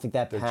 I don't think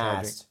that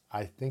passed.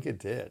 I think it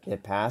did.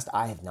 It passed.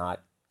 I have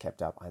not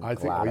kept up. I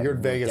think you're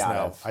in Vegas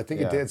now. I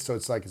think it did. So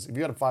it's like if you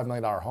got a $5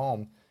 million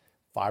home,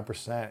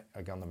 5%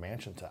 on the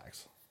mansion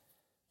tax.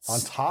 On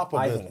top of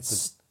I think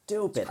it's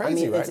stupid. It's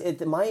crazy,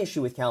 right? My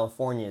issue with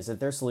California is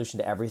that their solution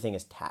to everything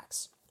is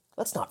tax.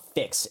 Let's not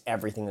fix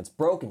everything that's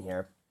broken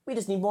here. We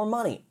just need more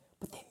money.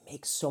 But they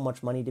make so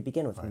much money to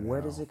begin with.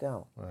 Where does it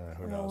go?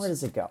 Who knows? Where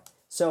does it go?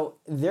 So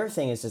their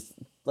thing is just,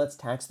 let's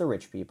tax the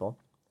rich people.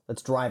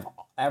 Let's drive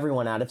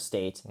everyone out of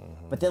state.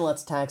 But then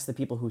let's tax the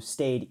people who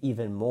stayed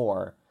even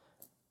more.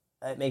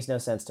 It makes no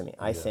sense to me.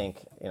 I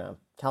think,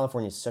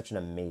 California is such an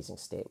amazing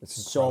state with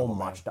so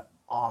much to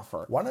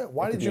offer.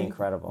 Why did you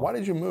incredible. Why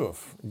did you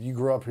move? You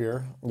grew up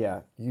here.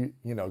 Yeah. You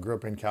grew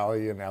up in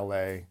Cali and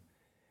LA.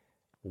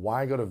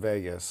 Why go to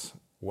Vegas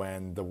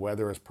when the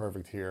weather is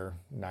perfect here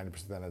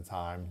 90% of the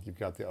time? You've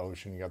got the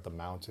ocean, you got the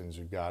mountains,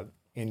 you've got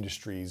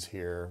industries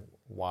here.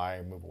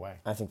 Why move away?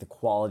 I think the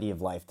quality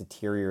of life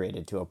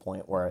deteriorated to a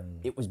point where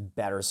it was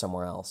better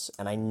somewhere else.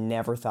 And I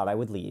never thought I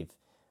would leave.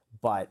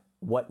 But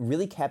what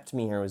really kept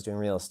me here was doing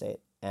real estate.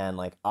 And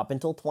up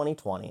until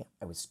 2020,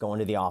 I was going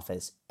to the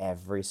office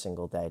every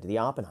single day to the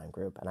Oppenheim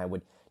Group. And I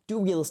would do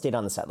real estate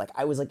on the side.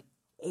 I was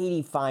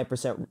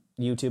 85%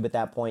 YouTube at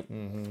that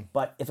point.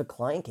 But if a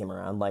client came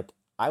around,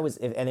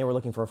 and they were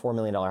looking for a $4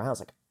 million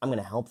house, I'm going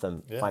to help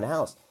them find a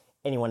house.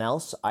 Anyone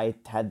else, I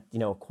had,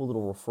 a cool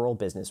little referral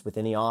business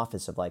within the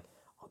office of I'll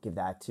give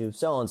that to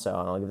so-and-so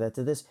and I'll give that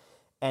to this.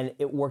 And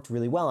it worked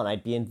really well. And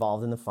I'd be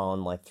involved in the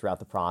phone throughout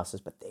the process,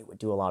 but they would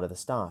do a lot of the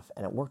stuff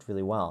and it worked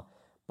really well.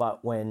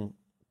 But when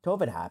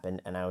COVID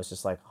happened and I was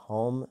just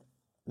home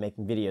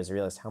making videos, I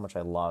realized how much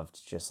I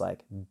loved just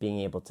being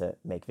able to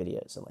make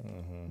videos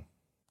and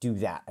do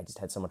that. I just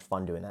had so much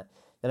fun doing that.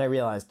 Then I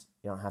realized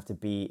you don't have to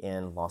be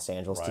in Los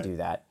Angeles to do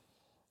that.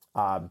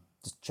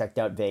 Just checked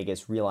out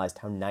Vegas, realized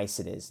how nice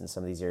it is in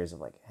some of these areas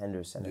of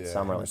Henderson and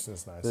Summerlin.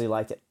 Henderson's nice. Really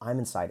liked it. I'm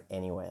inside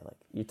anyway.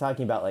 You're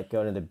talking about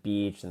going to the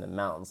beach and the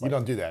mountains. You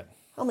don't do that.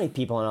 How many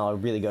people in LA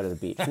really go to the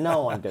beach?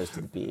 No one goes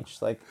to the beach.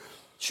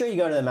 Sure, you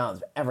go to the mountains,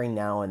 but every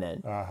now and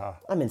then.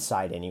 I'm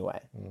inside anyway.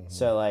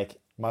 So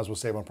might as well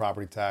save on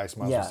property tax.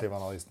 Might as well save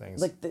on all these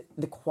things.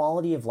 The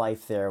quality of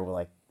life there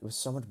it was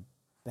so much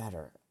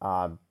better.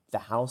 The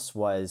house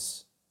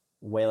was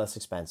way less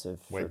expensive.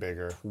 Way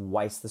bigger.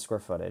 Twice the square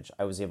footage.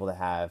 I was able to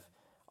have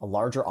a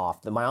larger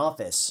office. My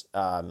office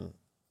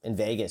in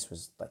Vegas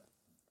was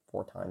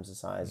 4 times the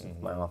size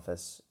of my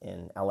office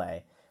in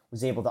LA.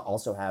 Was able to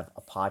also have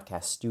a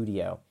podcast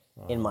studio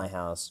in my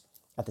house.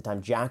 At the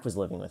time, Jack was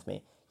living with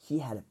me. He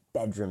had a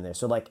bedroom there.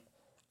 So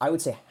I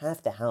would say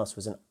half the house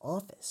was an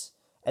office.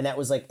 And that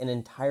was an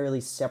entirely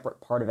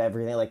separate part of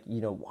everything.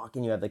 Walk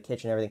in, you have the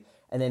kitchen and everything.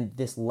 And then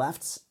this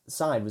left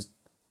side was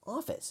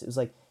office. It was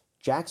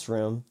Jack's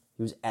room.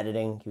 He was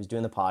editing. He was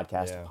doing the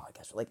podcast. Yeah. The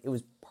podcast. It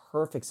was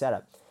perfect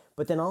setup.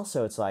 But then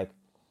also it's you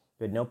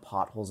had no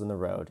potholes in the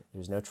road.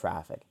 There's no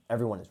traffic.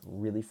 Everyone is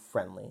really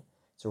friendly.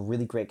 It's a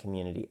really great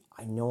community.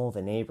 I know all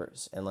the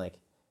neighbors. And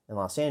in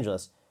Los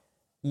Angeles,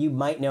 you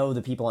might know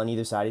the people on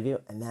either side of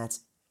you, and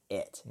that's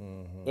it.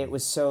 It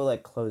was so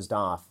closed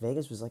off.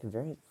 Vegas was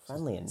very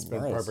friendly and it's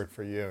nice. been perfect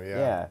for you, yeah.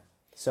 Yeah.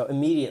 So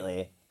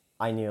immediately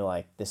I knew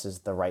this is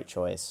the right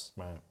choice.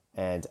 Right.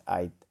 And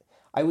I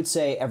would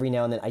say every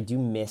now and then I do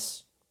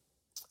miss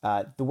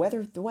the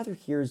weather. The weather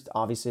here is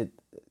obviously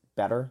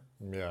better.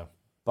 Yeah.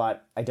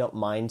 But I don't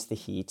mind the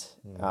heat.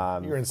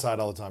 You're inside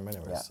all the time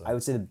anyway. Yeah. So. I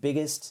would say the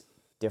biggest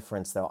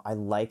difference, though, I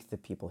like the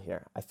people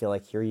here. I feel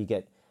here you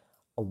get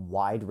a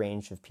wide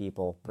range of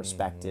people,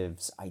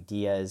 perspectives,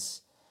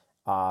 ideas.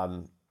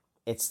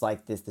 it's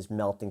like this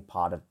melting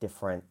pot of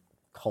different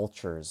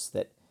cultures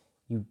that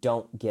you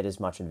don't get as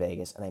much in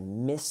Vegas. And I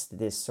miss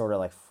this sort of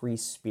like free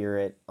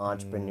spirit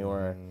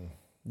entrepreneur.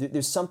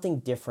 There's something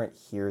different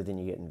here than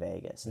you get in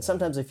Vegas. And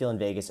sometimes I feel in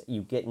Vegas,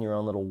 you get in your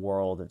own little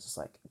world of just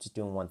like, just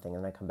doing one thing.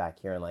 And then I come back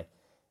here and like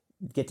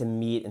get to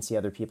meet and see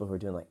other people who are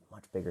doing like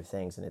much bigger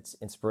things. And it's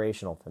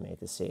inspirational to me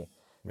to see.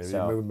 Maybe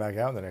you're moving back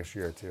out in the next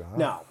year or two, huh?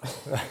 No.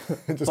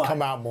 Just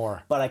come out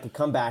more. But I could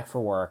come back for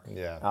work.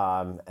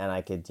 Yeah. And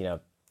I could,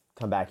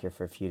 come back here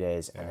for a few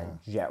days and then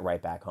jet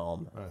right back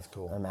home. That's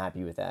cool. I'm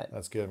happy with that.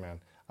 That's good, man.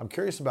 I'm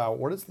curious about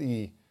what is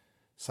the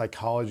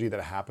psychology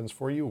that happens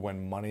for you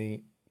when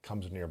money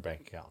comes into your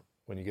bank account?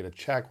 When you get a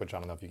check, which I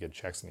don't know if you get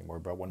checks anymore,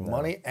 but when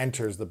money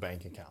enters the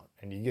bank account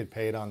and you get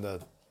paid on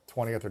the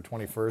 20th or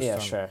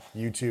 21st on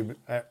YouTube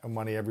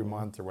money every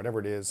month or whatever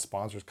it is,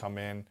 sponsors come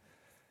in.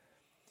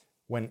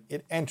 When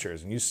it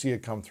enters and you see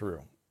it come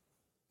through,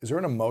 is there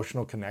an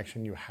emotional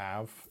connection you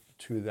have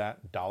to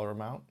that dollar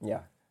amount?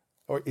 Yeah.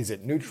 Or is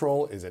it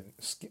neutral? Is it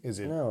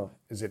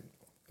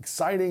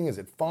exciting? Is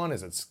it fun?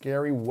 Is it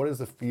scary? What is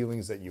the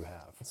feelings that you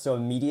have? So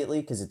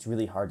immediately, because it's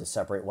really hard to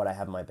separate what I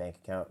have in my bank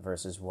account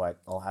versus what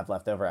I'll have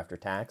left over after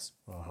tax.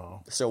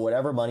 So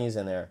whatever money is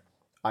in there,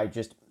 I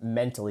just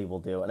mentally will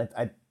do. And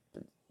I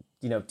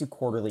do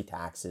quarterly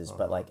taxes,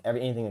 but like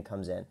anything that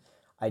comes in,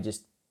 I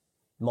just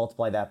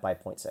multiply that by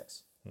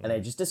 0.6. And I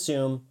just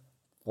assume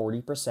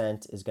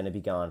 40% is going to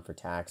be gone for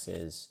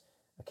taxes,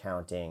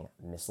 accounting,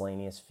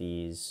 miscellaneous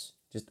fees,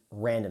 just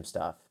random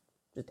stuff,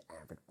 just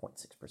average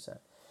 0.6%.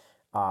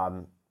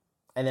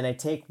 And then I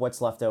take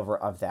what's left over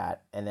of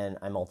that, and then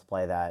I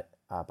multiply that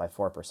by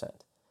 4%.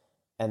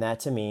 And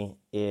that to me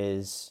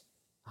is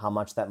how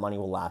much that money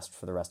will last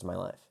for the rest of my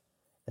life.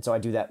 And so I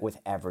do that with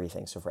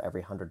everything. So for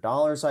every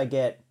 $100 I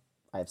get,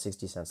 I have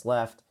 60 cents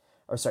left.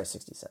 Or sorry,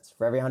 60 cents.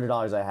 For every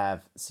 $100 I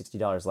have,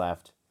 $60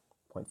 left,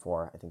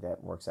 0.4. I think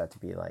that works out to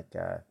be like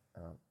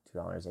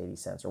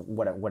 $2.80 or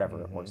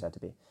whatever it works out to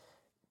be.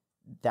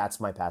 That's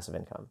my passive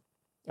income.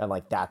 And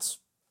like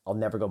I'll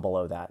never go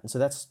below that. And so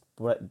that's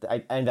what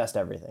I invest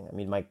everything. I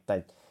mean,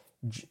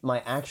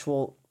 my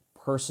actual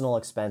personal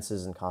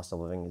expenses and cost of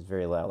living is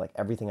very low. Like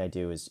everything I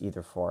do is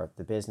either for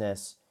the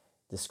business,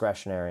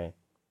 discretionary,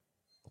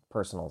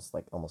 personal's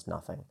like almost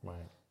nothing. Right.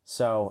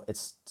 So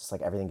it's just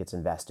like everything gets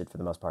invested for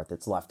the most part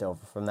that's left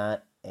over from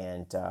that.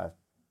 And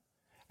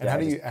how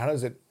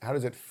does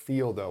it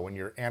feel though when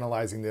you're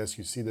analyzing this?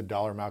 You see the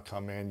dollar amount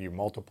come in, you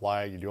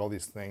multiply it, you do all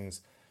these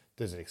things.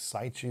 Does it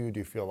excite you?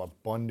 Do you feel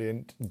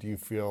abundant? Do you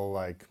feel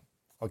like,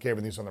 okay,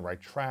 everything's on the right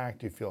track?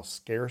 Do you feel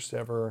scarce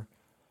ever?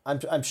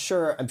 I'm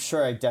sure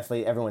I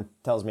definitely, everyone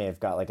tells me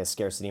I've got like a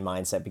scarcity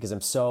mindset because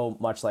I'm so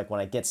much like when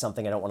I get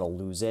something, I don't want to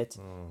lose it.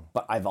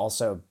 But I've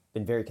also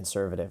been very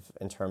conservative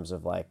in terms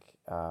of like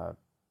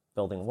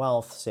building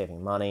wealth,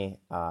 saving money,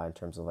 in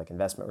terms of like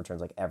investment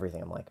returns, like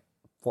everything. I'm like,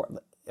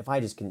 if I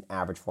just can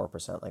average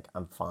 4%, like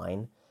I'm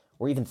fine.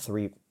 Or even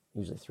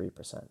usually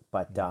 3%.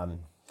 But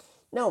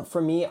no,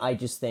 for me, I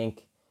just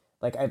think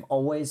like I've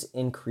always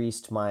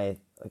increased my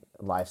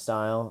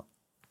lifestyle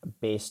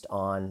based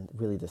on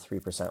really the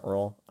 3%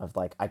 rule of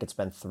like I could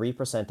spend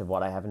 3% of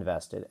what I have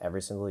invested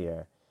every single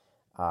year,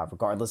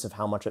 regardless of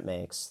how much it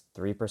makes,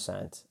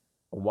 3%.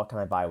 What can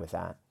I buy with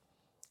that?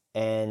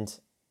 And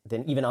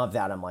then even of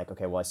that, I'm like,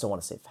 okay, well, I still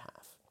want to save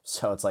half.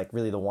 So it's like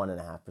really the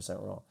 1.5%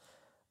 rule.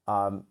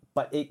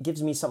 But it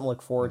gives me something to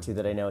look forward to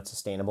that I know it's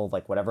sustainable.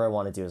 Like whatever I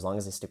want to do, as long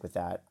as I stick with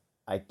that,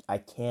 I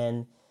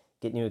can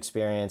get new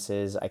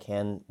experiences. I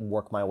can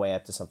work my way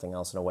up to something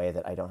else in a way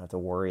that I don't have to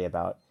worry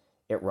about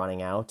it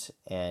running out,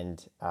 and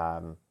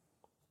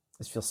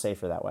just feel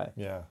safer that way.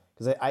 Yeah.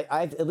 Because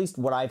I've at least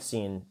what I've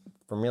seen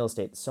from real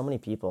estate, so many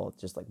people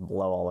just like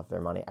blow all of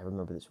their money. I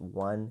remember this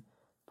one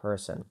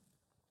person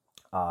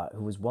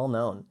who was well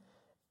known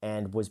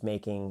and was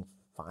making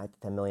 $5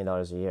 to $10 million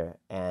a year,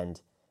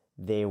 and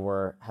they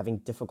were having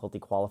difficulty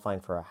qualifying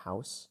for a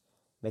house,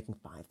 making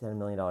 $5 to $10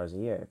 million a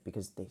year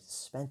because they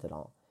spent it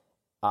all.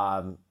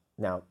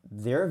 Now,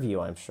 their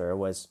view, I'm sure,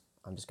 was,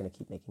 I'm just going to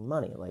keep making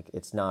money. Like,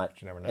 it's not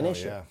an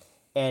issue. Yeah.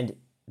 And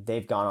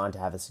they've gone on to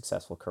have a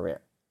successful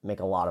career, make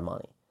a lot of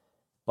money.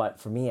 But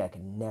for me, I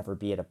could never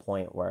be at a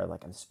point where,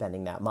 like, I'm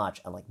spending that much.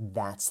 And, like,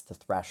 that's the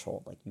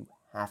threshold. Like, you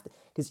have to,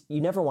 because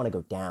you never want to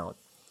go down.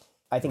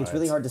 I think it's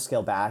really hard to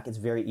scale back. It's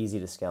very easy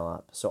to scale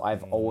up. So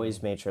I've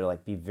always made sure to,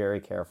 like, be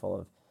very careful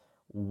of,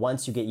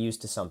 once you get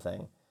used to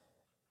something,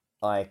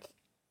 like,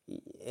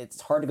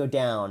 it's hard to go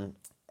down.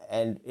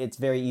 And it's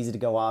very easy to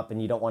go up,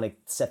 and you don't want to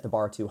set the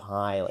bar too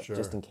high, like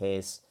just in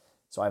case.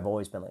 So I've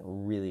always been like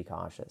really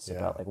cautious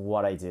about like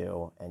what I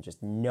do, and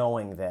just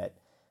knowing that,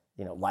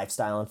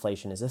 lifestyle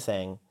inflation is a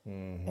thing,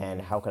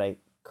 and how could I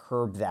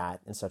curb that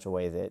in such a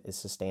way that is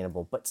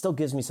sustainable, but still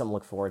gives me something to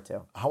look forward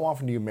to. How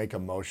often do you make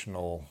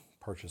emotional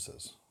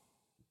purchases?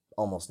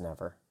 Almost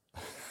never.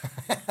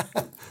 I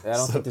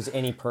don't think there's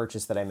any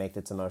purchase that I make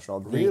that's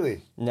emotional.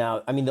 Really?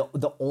 No, I mean,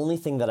 the only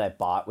thing that I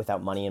bought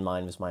without money in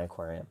mind was my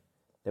aquarium.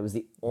 That was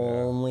the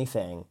only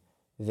thing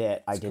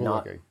that I did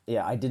not. looking.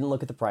 Yeah, I didn't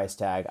look at the price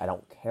tag. I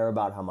don't care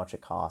about how much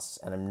it costs,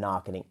 and I'm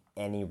not getting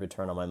any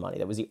return on my money.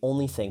 That was the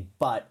only thing.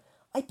 But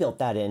I built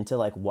that into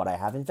like what I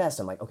have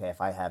invested. I'm like, okay,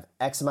 if I have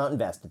X amount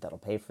invested, that'll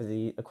pay for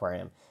the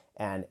aquarium,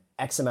 and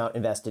X amount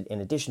invested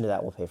in addition to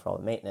that will pay for all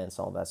the maintenance,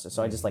 all of that stuff.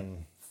 So I just like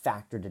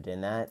factored it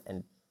in that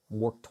and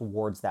worked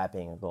towards that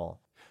being a goal.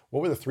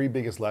 What were the 3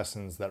 biggest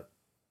lessons that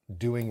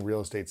doing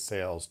real estate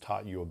sales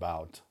taught you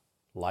about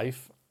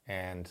life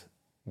and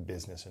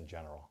business in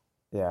general?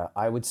 Yeah,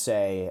 I would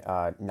say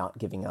not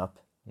giving up,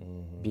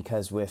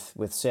 because with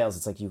sales,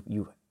 it's like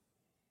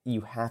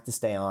you have to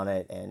stay on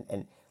it,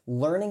 and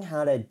learning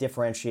how to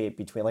differentiate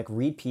between, like,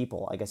 read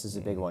people, I guess, is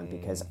a big one,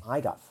 because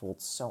I got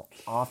fooled so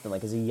often.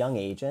 Like, as a young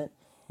agent,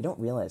 you don't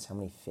realize how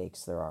many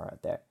fakes there are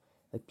out there.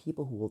 Like,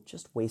 people who will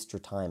just waste your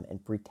time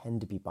and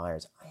pretend to be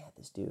buyers. I had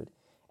this dude,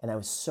 and I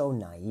was so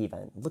naive,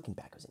 and looking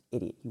back, I was an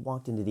idiot. He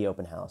walked into the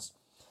open house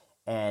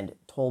and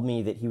told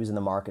me that he was in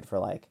the market for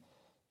like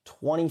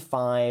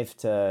 $25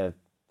 to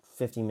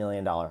 $50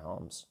 million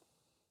homes.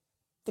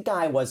 The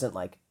guy wasn't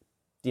like,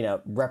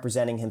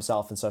 representing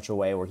himself in such a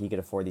way where he could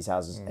afford these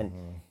houses. And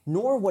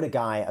nor would a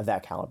guy of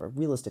that caliber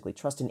realistically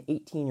trust an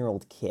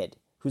 18-year-old kid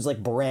who's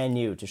like brand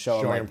new to show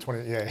him like,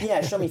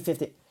 20, show me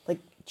 50. Like,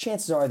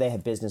 chances are they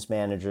have business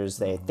managers.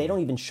 They don't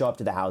even show up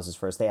to the houses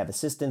first. They have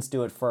assistants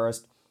do it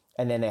first,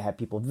 and then they have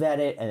people vet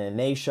it, and then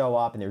they show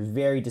up, and they're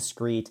very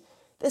discreet.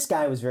 This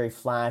guy was very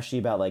flashy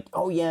about like,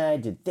 oh yeah, I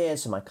did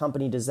this, and my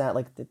company does that.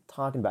 Like, they're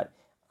talking about it.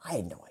 I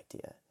had no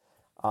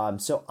idea.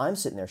 So I'm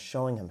sitting there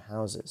showing him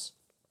houses,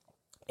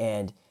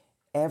 and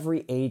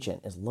every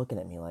agent is looking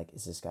at me like,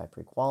 is this guy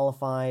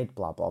pre-qualified?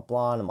 Blah, blah,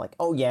 blah. And I'm like,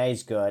 oh yeah,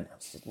 he's good. I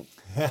was just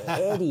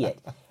an idiot.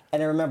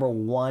 And I remember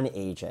one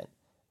agent,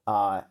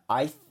 I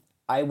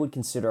would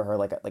consider her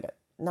like a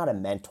not a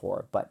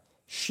mentor, but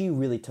she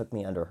really took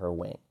me under her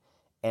wing.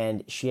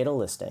 And she had a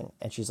listing,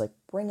 and she's like,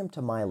 bring him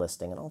to my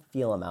listing, and I'll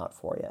feel him out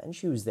for you. And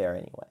she was there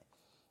anyway.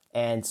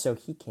 And so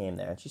he came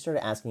there, and she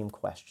started asking him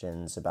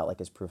questions about like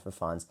his proof of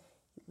funds.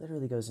 He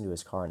literally goes into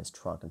his car in his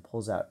trunk and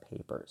pulls out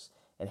papers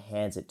and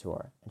hands it to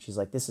her. And she's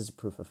like, this is a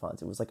proof of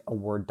funds. It was like a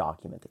Word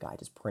document the guy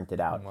just printed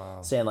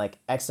out, saying like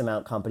X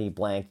amount company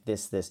blank,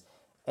 this.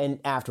 And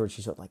afterwards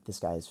she's like, this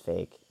guy is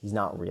fake. He's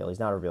not real. He's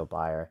not a real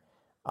buyer.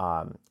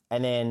 And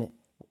then...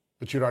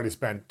 But you'd already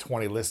spent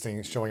 20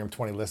 listings, showing him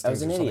 20 listings. I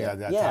was an or something idiot. at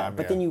that yeah, time.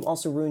 but then you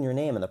also ruin your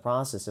name in the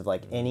process of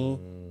like any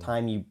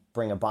time you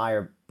bring a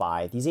buyer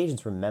by, these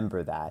agents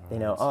remember that. They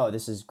know, oh,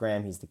 this is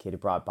Graham. He's the kid who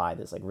brought by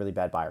this like really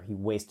bad buyer. He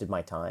wasted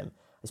my time.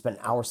 I spent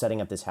an hour setting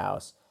up this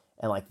house,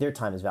 and like their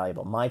time is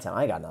valuable. My time,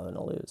 I got nothing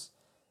to lose.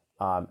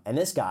 And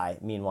this guy,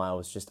 meanwhile,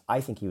 was just, I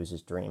think he was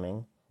just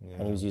dreaming,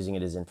 and he was using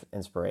it as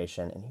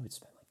inspiration, and he would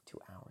spend like 2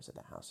 hours at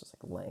the house just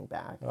like laying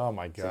back. Oh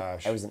my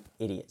gosh. So I was an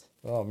idiot.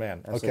 Oh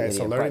man. Absolutely Okay,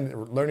 so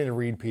idiot. learning to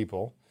read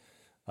people,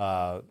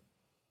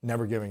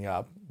 never giving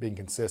up, being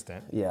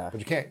consistent. Yeah. But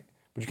you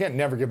can't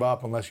never give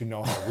up unless you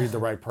know how to read the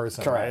right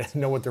person. Correct. Right?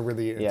 Know what their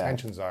really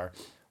intentions are.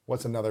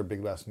 What's another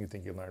big lesson you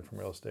think you learned from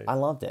real estate? I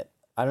loved it.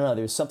 I don't know.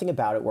 There was something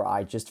about it where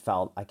I just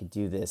felt I could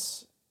do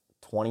this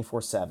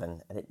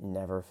 24/7, and it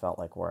never felt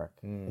like work.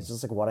 It's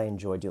just like what I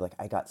enjoy doing. Like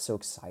I got so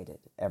excited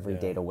every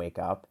day to wake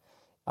up.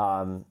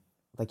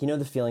 Like,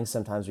 the feeling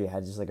sometimes where you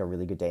had just like a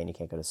really good day and you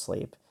can't go to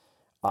sleep.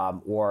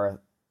 Or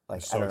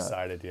like, so I don't know.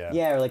 excited, yeah.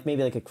 Yeah, or like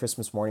maybe like a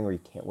Christmas morning where you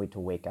can't wait to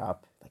wake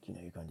up. Like,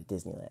 you're going to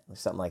Disneyland, like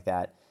something like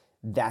that.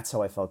 That's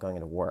how I felt going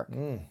into work.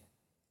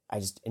 I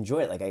just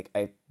enjoy it. Like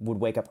I would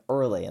wake up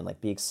early and like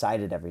be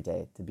excited every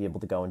day to be able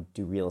to go and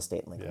do real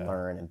estate and like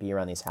learn and be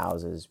around these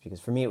houses,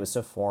 because for me it was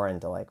so foreign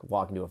to like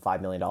walk into a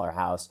 $5 million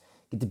house,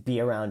 get to be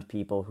around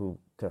people who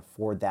could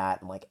afford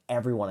that, and like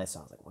everyone I saw,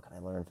 I was like, what can I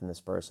learn from this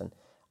person?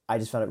 I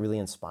just found it really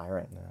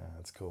inspiring. Yeah,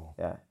 that's cool.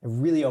 Yeah, it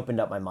really opened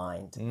up my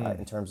mind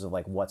in terms of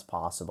like what's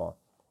possible,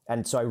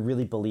 and so I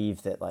really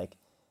believe that like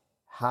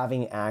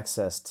having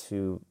access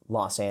to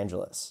Los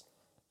Angeles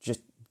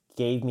just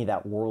gave me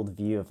that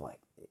worldview of like,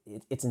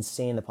 it's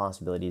insane the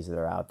possibilities that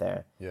are out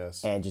there.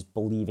 Yes. And just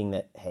believing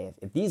that, hey,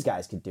 if these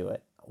guys could do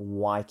it,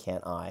 why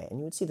can't I? And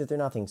you would see that they're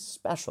nothing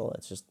special.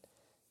 It's just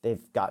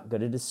they've got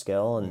good at a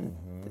skill, and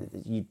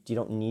you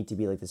don't need to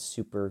be like this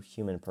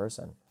superhuman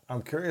person.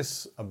 I'm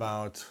curious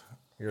about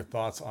your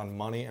thoughts on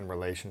money and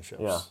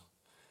relationships. Yeah.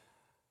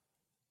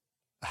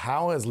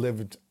 How has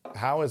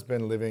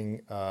been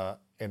living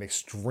an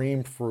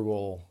extreme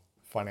frugal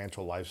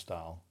financial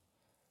lifestyle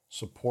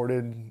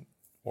supported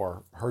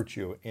or hurt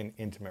you in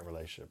intimate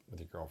relationship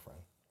with your girlfriend?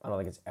 I don't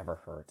think it's ever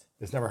hurt.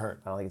 It's never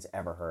hurt. I don't think it's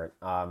ever hurt.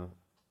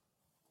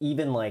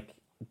 Even like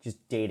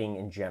just dating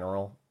in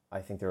general,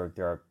 I think there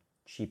are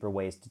cheaper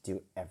ways to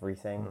do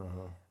everything.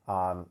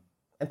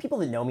 And people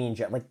that know me in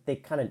general, like they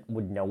kind of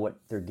would know what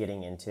they're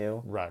getting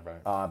into. Right.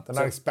 They're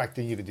not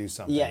expecting you to do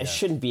something. Yeah, it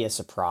shouldn't be a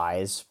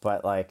surprise,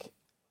 but like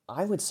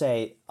I would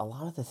say a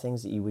lot of the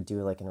things that you would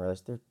do like in a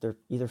relationship, they're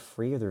either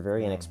free or they're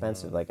very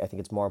inexpensive. Like I think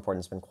it's more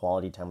important to spend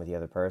quality time with the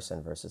other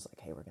person versus like,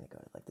 hey, we're gonna go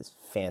to like this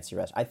fancy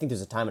restaurant. I think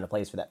there's a time and a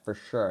place for that for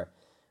sure,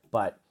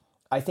 but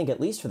I think at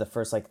least for the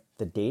first like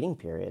the dating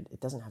period,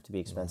 it doesn't have to be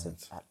expensive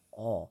at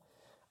all.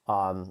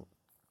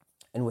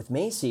 And with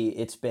Macy,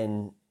 it's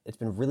been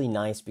really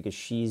nice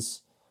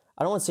because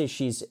I don't want to say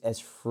she's as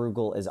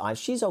frugal as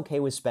she's okay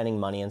with spending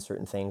money on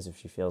certain things if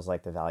she feels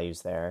like the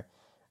value's there,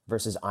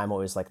 versus I'm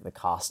always like the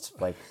cost,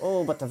 like,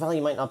 oh, but the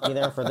value might not be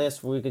there for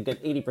this. We could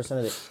get 80%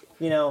 of it.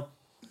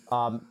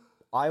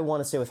 I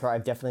want to say with her,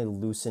 I've definitely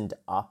loosened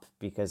up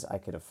because I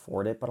could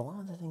afford it. But a lot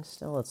of the things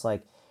still, it's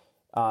like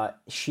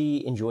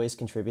she enjoys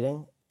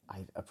contributing.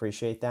 I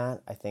appreciate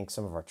that. I think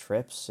some of our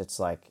trips, it's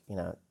like,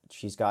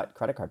 she's got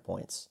credit card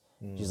points.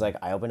 She's like,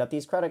 I opened up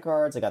these credit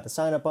cards. I got the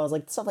sign up. I was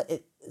like, stuff like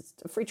it's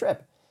a free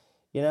trip.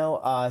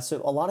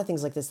 So a lot of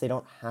things like this, they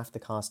don't have to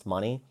cost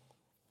money.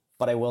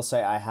 But I will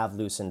say I have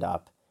loosened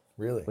up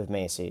with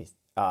Macy,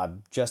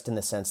 just in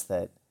the sense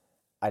that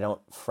I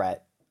don't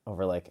fret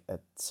over like a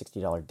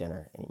 $60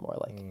 dinner anymore.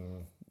 Like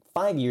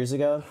 5 years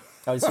ago,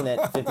 I would see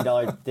that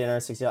 $50 dinner,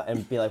 $60,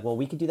 and be like, well,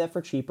 we could do that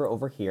for cheaper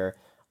over here.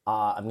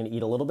 I'm going to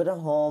eat a little bit at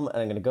home, and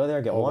I'm going to go there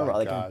and get one.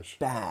 Like, it's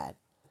bad.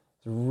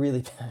 It's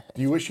really bad.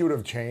 Do you wish you would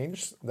have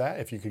changed that?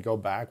 If you could go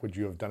back, would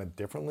you have done it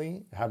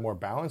differently? Had more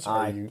balance?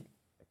 Or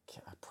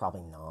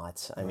Probably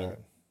not. I mean,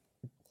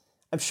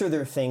 I'm sure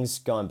there are things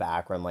going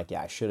back where I'm like,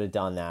 yeah, I should have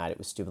done that. It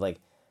was stupid. Like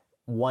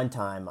one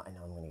time, I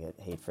know I'm going to get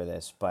hate for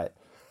this, but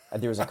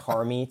there was a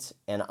car meet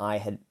and I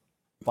had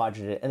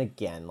budgeted. And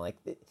again, like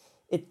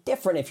it's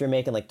different if you're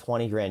making like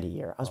 20 grand a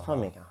year. I was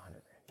probably making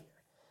 100 grand a year.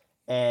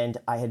 And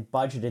I had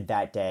budgeted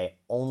that day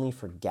only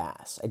for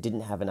gas. I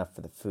didn't have enough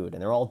for the food.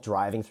 And they're all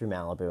driving through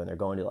Malibu and they're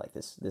going to like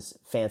this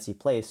fancy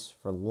place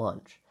for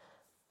lunch.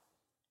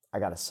 I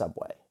got a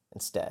Subway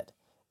instead.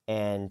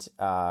 And,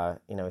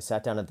 we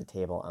sat down at the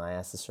table and I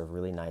asked the server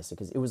really nicely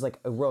because it was like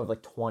a row of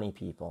like 20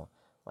 people.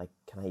 Like,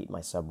 can I eat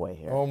my Subway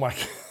here? Oh my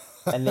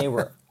God. And they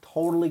were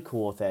totally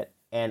cool with it.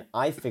 And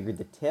I figured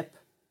the tip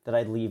that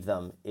I'd leave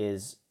them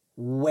is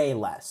way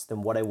less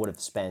than what I would have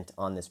spent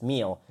on this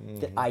meal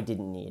that I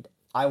didn't need.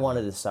 I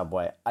wanted a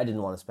Subway. I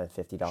didn't want to spend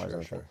 $50 on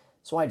anything.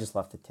 So I just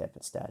left the tip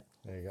instead.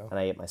 There you go. And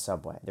I ate my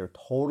Subway. They were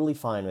totally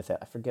fine with it.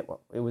 I forget what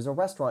it was. A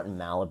restaurant in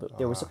Malibu.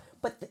 There was,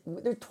 but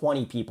there are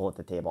 20 people at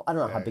the table. I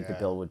don't know how big the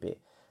bill would be,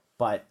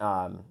 but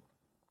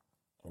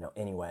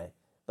anyway,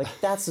 like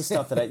that's the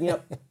stuff that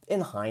in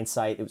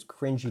hindsight, it was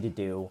cringy to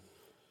do.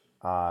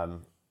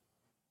 The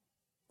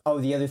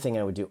other thing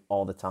I would do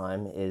all the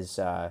time is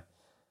if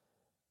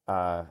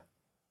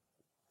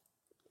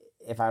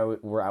I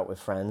were out with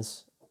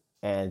friends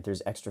and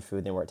there's extra food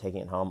and they weren't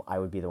taking it home, I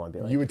would be the one to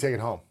be like, you would take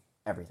it home.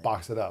 Everything.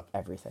 Box it up.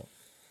 Everything.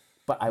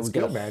 But I would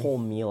get a whole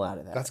meal out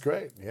of that. That's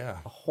great, yeah.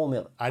 A whole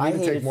meal. I need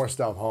to take more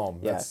stuff home.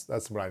 Yeah.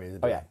 That's what I need to do.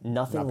 Oh, yeah.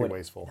 Nothing would be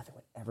wasteful. Nothing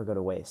would ever go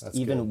to waste. That's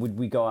Even good. would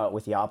we go out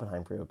with the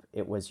Oppenheim group,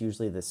 it was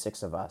usually the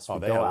 6 of us. Oh,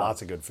 they had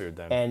lots of good food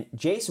then. And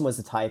Jason was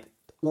the type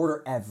to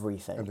order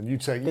everything. And then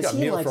you'd say, you got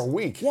meal for a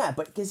week. Yeah,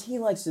 but because he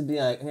likes to be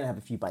like, I'm going to have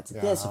a few bites of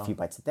this, a few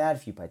bites of that, a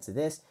few bites of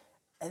this.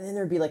 And then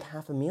there'd be like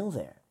half a meal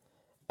there.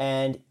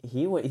 And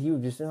he would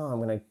just, I'm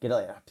going to get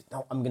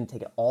I'm going to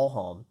take it all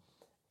home.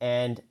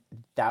 And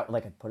that,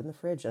 like, I'd put it in the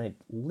fridge and I'd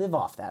live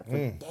off that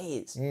for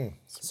days.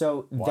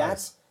 So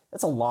that's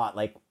a lot.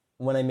 Like,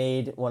 when I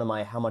made one of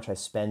my how much I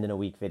spend in a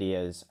week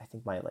videos, I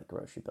think my like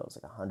grocery bill is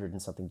like $100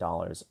 and something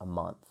a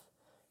month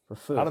for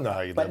food. I don't know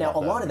how you. But now a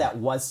lot of that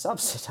was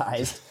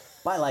subsidized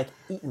by like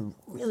eating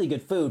really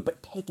good food,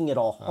 but taking it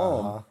all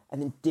home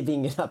and then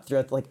divvying it up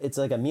throughout. Like it's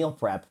like a meal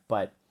prep,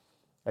 but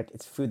like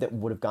it's food that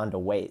would have gone to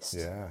waste.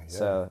 Yeah.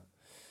 So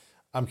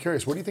I'm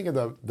curious. What do you think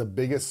of the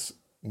biggest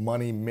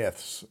money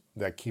myths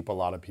that keep a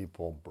lot of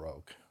people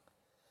broke?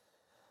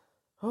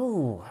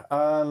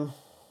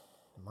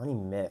 Money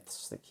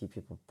myths that keep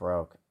people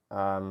broke.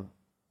 I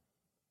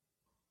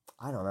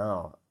don't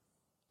know.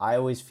 I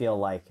always feel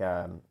like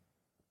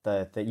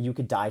that you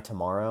could die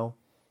tomorrow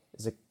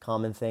is a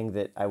common thing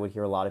that I would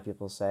hear a lot of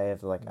people say.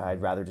 If like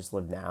I'd rather just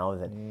live now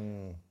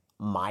than.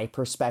 My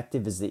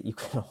perspective is that you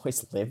can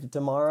always live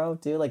tomorrow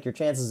too. Like your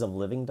chances of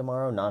living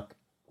tomorrow, knock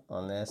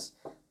on this,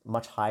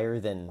 much higher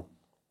than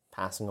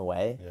passing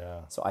away.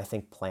 Yeah. So I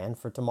think plan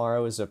for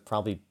tomorrow is a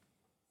probably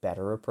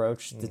better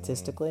approach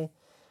statistically.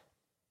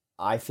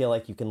 I feel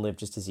like you can live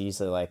just as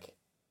easily like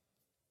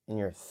in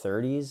your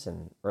 30s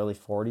and early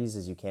 40s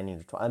as you can in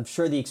your 20s. I'm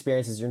sure the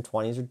experiences in your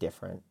 20s are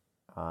different.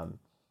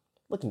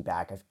 Looking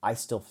back, I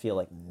still feel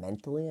like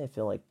mentally, I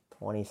feel like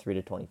 23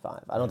 to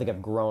 25. I don't think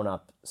I've grown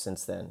up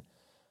since then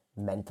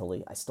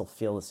mentally. I still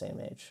feel the same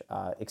age,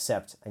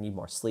 except I need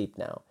more sleep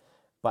now.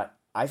 But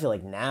I feel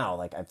like now,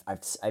 like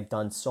I've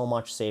done so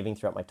much saving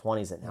throughout my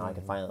 20s that now I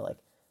can finally like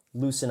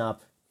loosen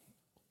up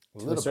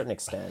to a certain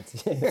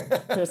extent.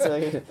 Just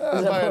like,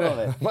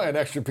 buy an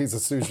extra piece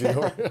of sushi.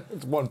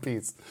 It's one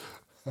piece.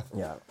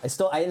 Yeah, I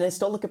still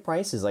look at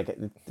prices. Like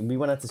we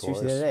went out to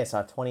sushi the other day. I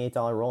saw a $28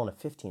 roll and a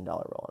 $15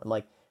 roll. And I'm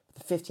like, for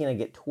the 15, I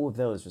get 2 of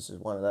those versus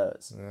 1 of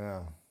those.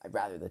 Yeah, I'd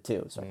rather the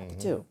 2, so I got the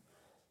 2.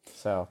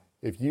 So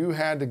if you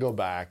had to go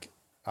back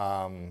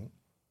and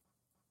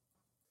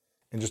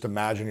just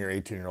imagine your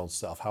 18-year-old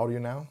self, how old are you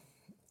now?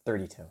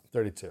 32.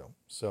 32.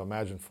 So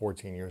imagine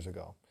 14 years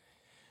ago.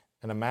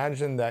 And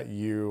imagine that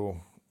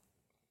you,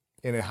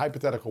 in a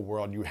hypothetical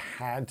world, you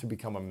had to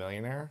become a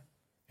millionaire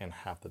in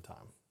half the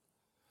time.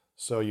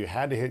 So you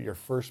had to hit your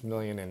first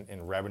million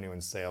in revenue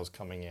and sales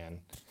coming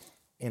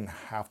in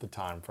half the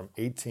time, from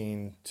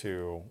 18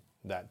 to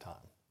that time,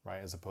 right?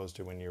 As opposed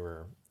to when you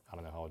were, I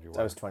don't know how old you were.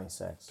 I was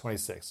 26.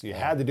 26. So you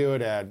had to do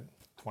it at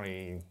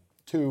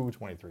 22,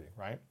 23,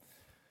 right?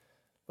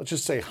 Let's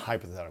just say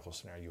hypothetical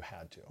scenario, you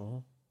had to. Mm-hmm.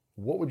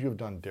 What would you have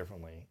done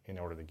differently in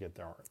order to get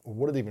there? Or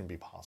would it even be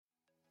possible?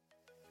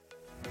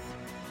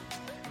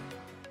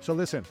 So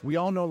listen, we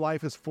all know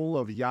life is full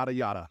of yada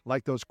yada,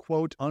 like those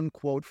quote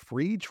unquote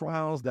free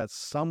trials that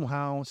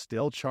somehow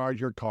still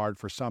charge your card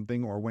for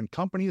something, or when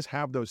companies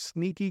have those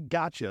sneaky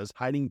gotchas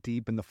hiding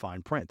deep in the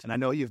fine print. And I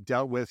know you've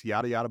dealt with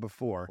yada yada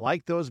before,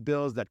 like those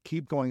bills that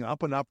keep going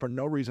up and up for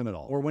no reason at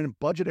all, or when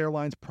budget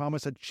airlines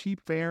promise a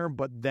cheap fare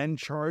but then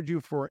charge you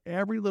for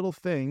every little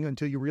thing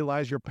until you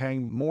realize you're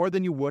paying more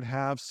than you would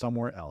have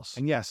somewhere else.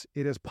 And yes,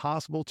 it is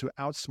possible to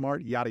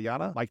outsmart yada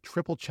yada, like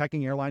triple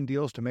checking airline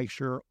deals to make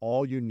sure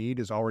all you need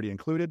is already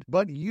included,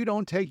 but you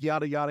don't take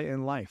yada yada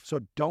in life. So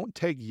don't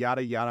take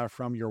yada yada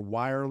from your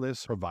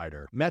wireless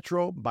provider.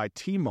 Metro by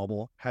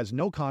T-Mobile has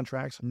no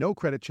contracts, no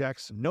credit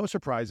checks, no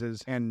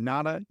surprises, and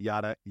nada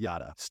yada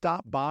yada.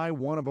 Stop by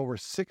one of over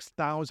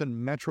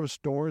 6,000 Metro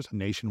stores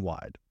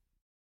nationwide.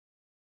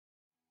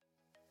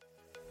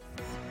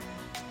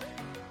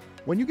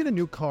 When you get a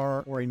new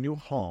car or a new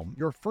home,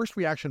 your first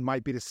reaction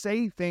might be to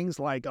say things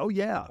like, oh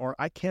yeah, or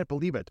I can't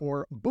believe it,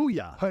 or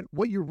booyah. But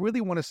what you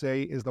really want to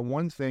say is the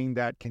one thing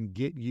that can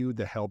get you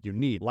the help you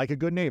need. Like a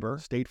good neighbor,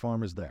 State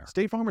Farm is there.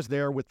 State Farm is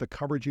there with the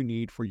coverage you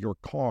need for your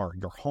car,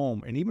 your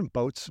home, and even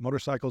boats,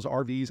 motorcycles,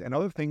 RVs, and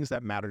other things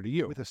that matter to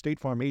you. With a State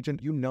Farm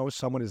agent, you know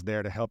someone is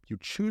there to help you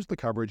choose the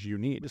coverage you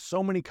need. With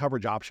so many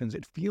coverage options,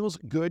 it feels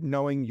good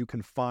knowing you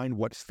can find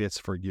what fits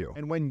for you.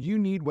 And when you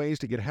need ways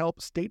to get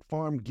help, State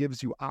Farm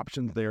gives you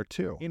options there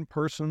too. In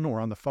person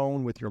or on the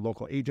phone with your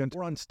local agent,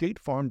 or on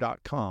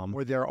statefarm.com,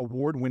 where their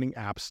award-winning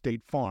app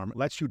State Farm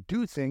lets you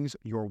do things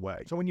your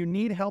way. So when you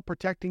need help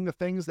protecting the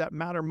things that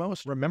matter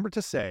most, remember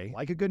to say,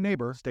 like a good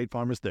neighbor, State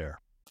Farm is there.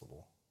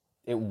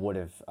 It would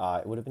have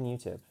been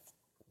YouTube.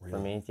 Really? For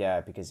me,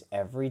 yeah, because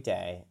every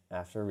day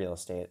after real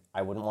estate,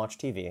 I wouldn't watch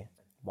TV,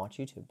 watch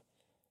YouTube.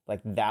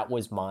 Like, that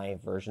was my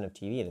version of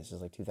TV. This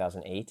is like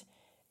 2008.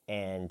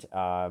 And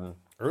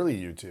early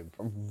YouTube.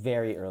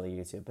 Very early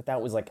YouTube. But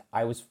that was like,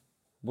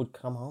 would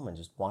come home and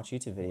just watch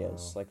YouTube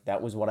videos. Wow. Like,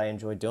 that was what I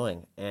enjoyed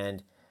doing.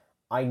 And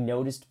I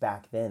noticed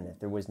back then that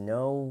there was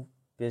no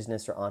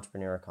business or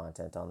entrepreneur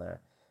content on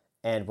there.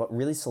 And what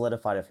really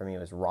solidified it for me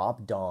was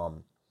Rob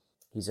Dahm.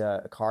 He's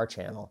a car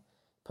channel.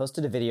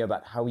 Posted a video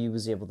about how he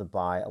was able to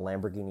buy a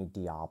Lamborghini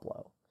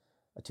Diablo,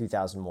 a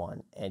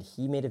 2001. And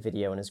he made a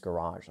video in his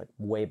garage, like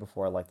way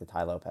before like the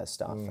Ty Lopez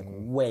stuff, like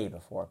way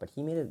before. But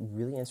he made a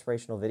really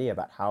inspirational video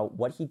about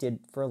what he did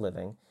for a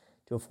living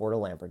to afford a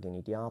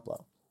Lamborghini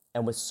Diablo,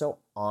 and was so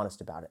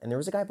honest about it. And there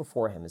was a guy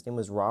before him. His name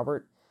was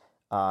Robert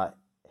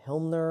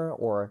Himmler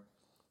or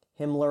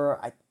Himmler.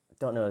 I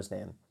don't know his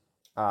name.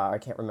 I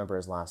can't remember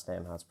his last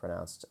name, how it's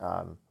pronounced.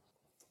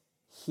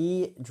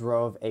 He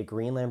drove a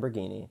green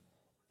Lamborghini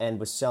and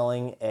was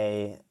selling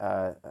a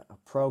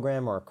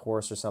program or a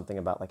course or something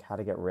about like how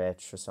to get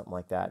rich or something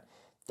like that.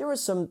 There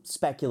was some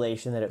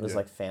speculation that it was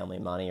like family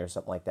money or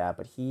something like that,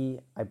 but he,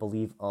 I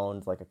believe,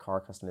 owned like a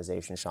car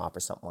customization shop or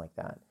something like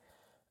that.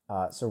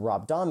 So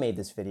Rob Dahm made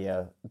this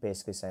video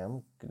basically saying,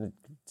 I'm going to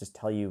just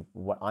tell you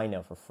what I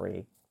know for free.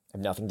 I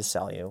have nothing to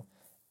sell you.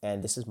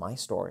 And this is my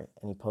story.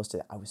 And he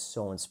posted it. I was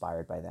so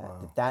inspired by that.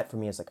 Wow. That for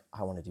me is like,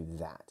 I want to do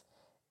that.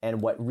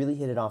 And what really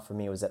hit it off for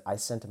me was that I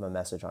sent him a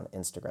message on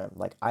Instagram.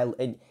 Like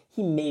and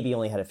he maybe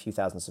only had a few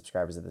thousand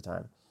subscribers at the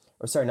time.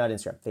 Or sorry, not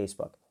Instagram,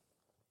 Facebook.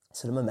 I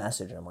sent him a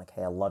message and I'm like,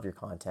 hey, I love your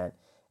content.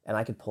 And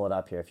I could pull it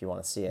up here if you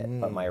want to see it.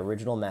 But my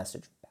original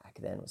message back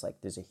then was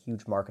like, there's a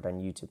huge market on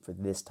YouTube for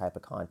this type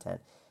of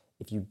content.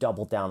 If you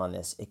double down on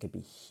this, it could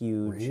be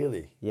huge.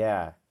 Really?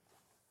 Yeah.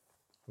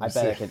 I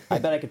bet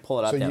I could pull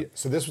it up now.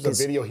 So this was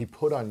a video he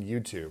put on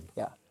YouTube.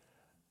 Yeah.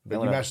 But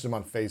you messaged him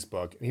on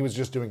Facebook. He was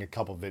just doing a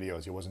couple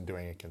videos. He wasn't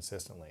doing it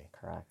consistently.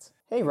 Correct.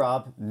 Hey,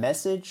 Rob.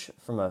 Message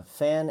from a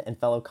fan and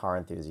fellow car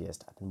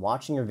enthusiast. I've been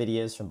watching your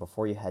videos from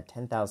before you had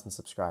 10,000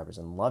 subscribers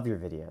and love your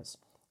videos.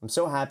 I'm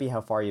so happy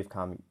how far you've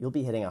come. You'll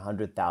be hitting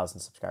 100,000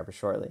 subscribers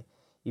shortly.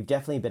 You've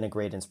definitely been a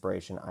great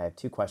inspiration. I have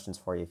 2 questions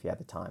for you if you have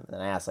the time. And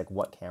then I asked, like,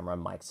 what camera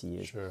and mics he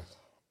used. Sure.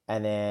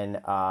 And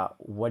then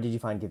what did you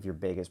find give your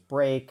biggest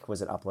break?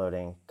 Was it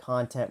uploading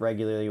content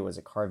regularly? Was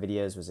it car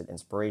videos? Was it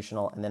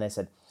inspirational? And then I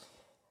said,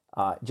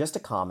 just a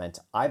comment.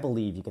 I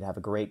believe you could have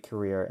a great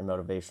career in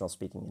motivational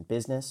speaking in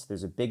business.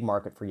 There's a big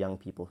market for young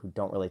people who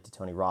don't relate to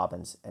Tony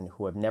Robbins and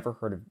who have never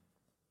heard of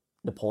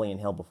Napoleon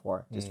Hill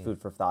before. Just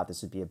food for thought.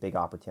 This would be a big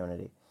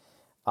opportunity.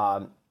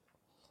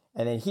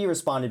 And then he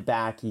responded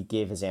back. He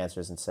gave his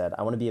answers and said,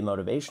 I want to be a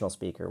motivational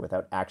speaker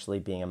without actually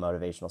being a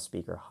motivational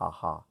speaker. Ha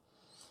ha.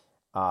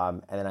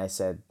 And then I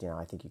said,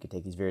 I think you could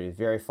take these very,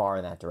 very far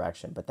in that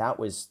direction. But that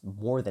was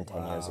more than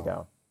 10 years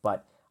ago.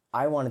 But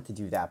I wanted to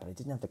do that, but I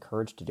didn't have the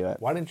courage to do it.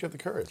 Why didn't you have the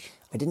courage?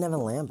 I didn't have a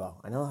Lambo.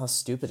 I know how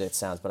stupid it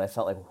sounds, but I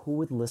felt like, who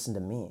would listen to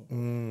me?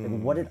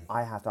 Like, what did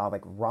I have to have?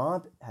 Like,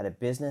 Rob had a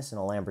business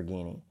and a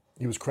Lamborghini.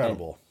 He was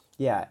credible.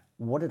 And, yeah.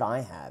 What did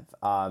I have?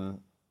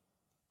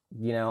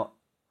 You know,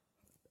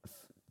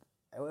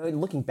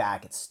 looking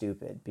back, it's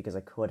stupid because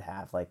I could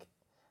have, like,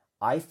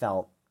 I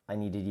felt I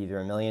needed either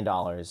 $1 million,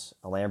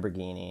 a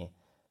Lamborghini,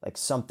 like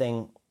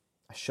something,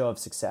 a show of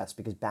success,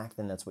 because back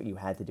then that's what you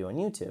had to do on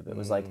YouTube. It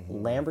was like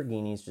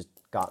Lamborghinis just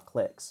got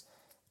clicks.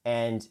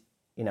 And,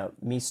 you know,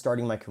 me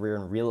starting my career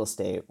in real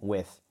estate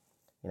with,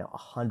 you know,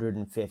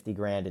 150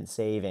 grand in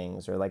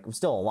savings, or like, it was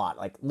still a lot.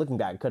 Like, looking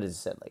back, I could have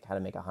said like how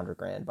to make 100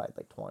 grand by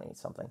like 20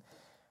 something.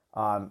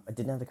 I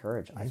didn't have the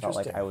courage. I felt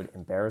like I would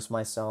embarrass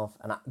myself.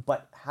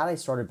 But had I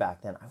started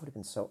back then, I would have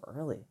been so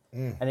early.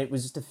 And it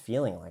was just a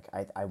feeling like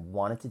I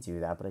wanted to do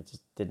that, but I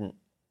just didn't.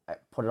 I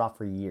put it off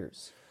for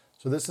years.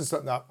 So this is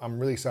something I'm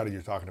really excited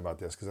you're talking about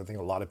this, because I think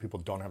a lot of people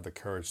don't have the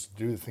courage to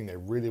do the thing they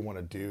really want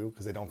to do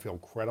because they don't feel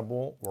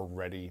credible or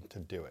ready to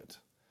do it.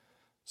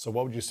 So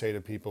what would you say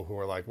to people who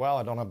are like, well,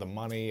 I don't have the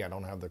money, I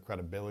don't have the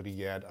credibility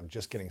yet, I'm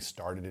just getting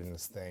started in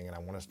this thing and I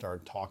want to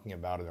start talking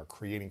about it or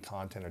creating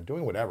content or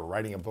doing whatever,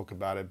 writing a book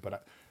about it,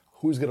 but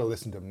who's going to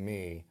listen to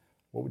me?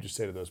 What would you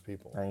say to those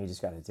people? I think you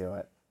just got to do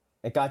it.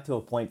 It got to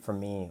a point for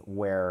me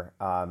where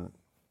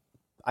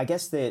I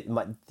guess the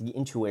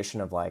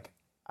intuition of like,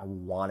 I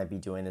want to be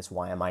doing this,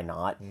 why am I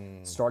not,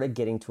 started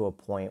getting to a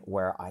point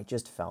where I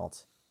just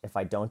felt if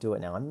I don't do it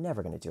now, I'm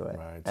never going to do it.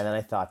 Right. And then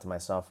I thought to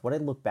myself, would I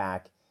look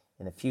back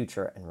in the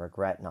future and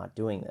regret not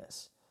doing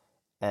this?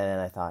 And then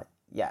I thought,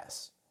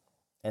 yes.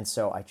 And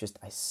so I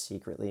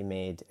secretly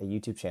made a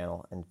YouTube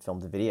channel and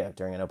filmed a video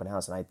during an open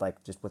house. And I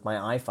like just with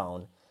my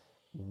iPhone,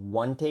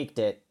 one taked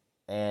it.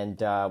 And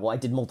well, I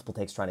did multiple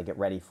takes trying to get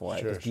ready for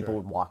it, because people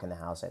would walk in the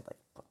house. I'd like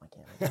put my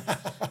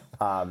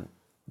camera.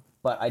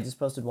 But I just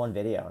posted one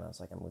video and I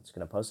was like, I'm just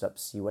going to post it up,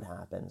 see what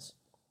happens.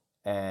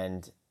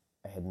 And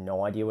I had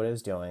no idea what I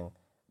was doing,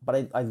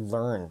 but I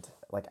learned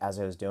like as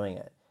I was doing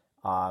it.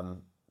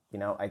 You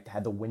know, I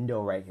had the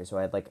window right here. So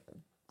I had like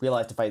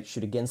realized if I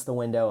shoot against the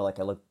window, like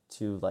I look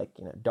too like,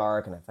 you know,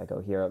 dark. And if I go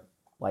here,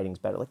 lighting's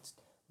better, like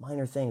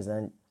minor things. And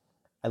then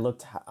I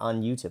looked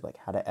on YouTube, like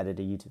how to edit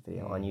a YouTube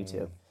video on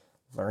YouTube,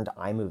 learned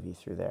iMovie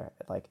through there,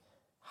 like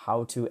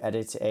how to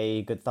edit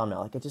a good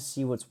thumbnail. Like I just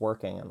see what's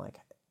working. And like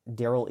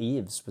Daryl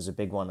Eves was a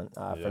big one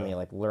for me,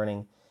 like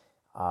learning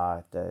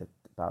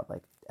about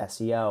like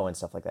SEO and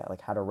stuff like that,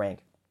 like how to rank.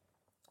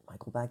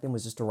 Michael back then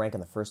was just to rank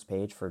on the first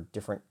page for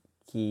different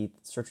key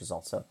search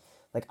results. So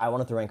like I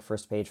wanted to rank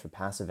first page for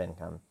passive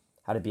income,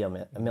 how to be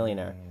a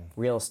millionaire,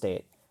 real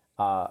estate.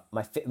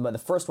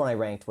 The first one I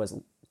ranked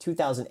was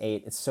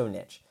 2008. It's so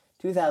niche.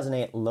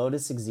 2008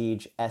 Lotus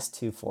Exige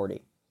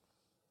S240.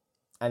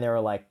 And there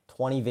were like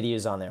 20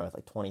 videos on there with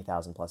like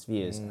 20,000 plus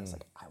views. And I was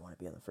like, I want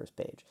to be on the first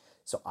page.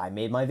 So I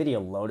made my video,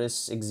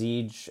 Lotus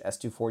Exige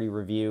S240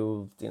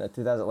 review, you know,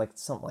 2000, like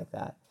something like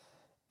that.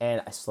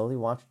 And I slowly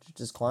watched it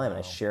just climb, and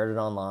I shared it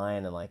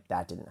online, and like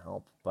that didn't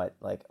help. But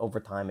like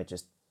over time, it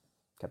just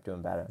kept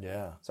doing better.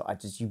 Yeah. So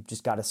you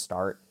just got to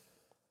start.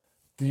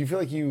 Do you feel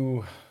like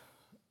you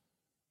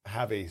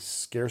have a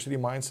scarcity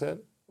mindset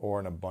or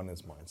an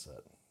abundance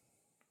mindset?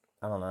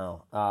 I don't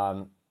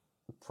know.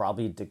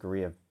 Probably a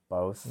degree of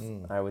both,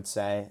 I would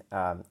say.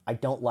 I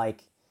don't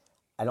like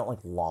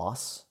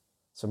loss.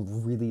 So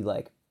I'm really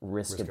like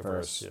risk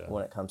adverse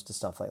when it comes to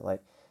stuff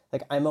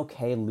like I'm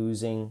okay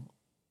losing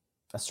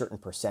a certain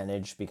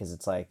percentage, because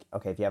it's like,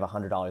 okay, if you have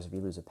 $100, if you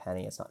lose a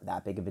penny, it's not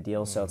that big of a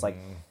deal. So it's like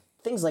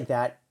things like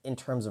that in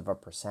terms of a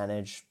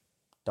percentage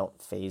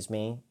don't faze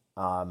me.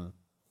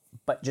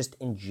 But just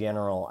in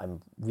general,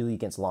 I'm really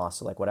against loss.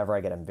 So like whatever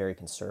I get, I'm very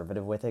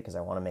conservative with it because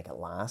I want to make it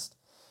last.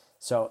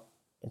 So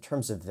in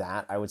terms of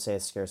that, I would say a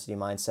scarcity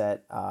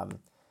mindset.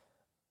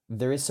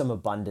 There is some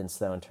abundance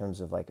though in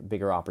terms of like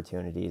bigger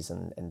opportunities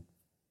and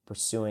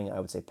pursuing, I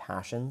would say,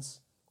 passions.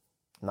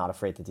 I'm not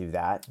afraid to do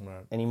that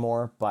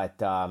anymore. But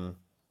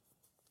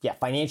yeah,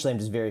 financially, I'm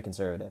just very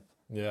conservative.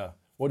 Yeah.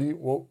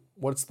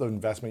 What's the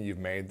investment you've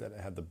made that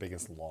had the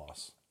biggest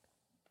loss?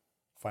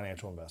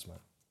 Financial investment.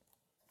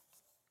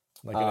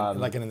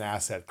 Like in an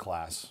asset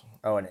class.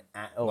 An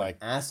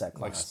asset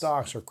class. Like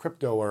stocks or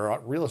crypto or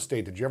real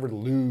estate. Did you ever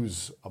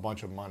lose a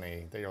bunch of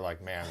money that you're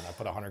like, man, I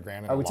put $100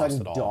 grand and I lost it all? Are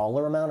we talking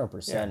dollar amount or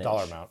percentage? Yeah,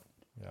 dollar amount.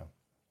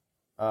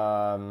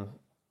 Yeah.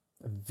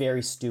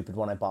 Very stupid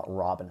when I bought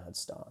Robinhood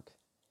stock.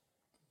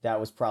 That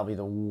was probably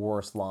the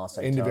worst loss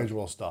I took.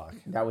 Individual stock.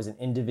 That was an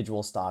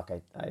individual stock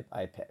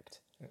I picked.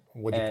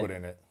 What'd you put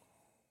in it,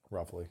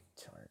 roughly?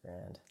 200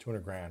 grand.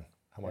 200 grand.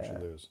 How much you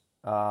lose?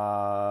 It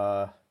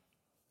was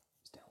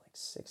down like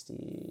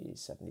 60,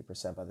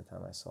 70% by the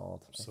time I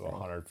sold. So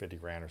 150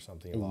 grand or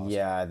something you lost.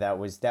 Yeah, that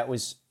was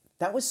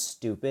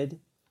stupid.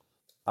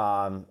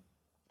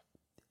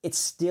 It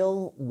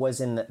still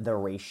was in the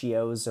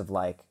ratios of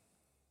like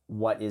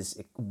what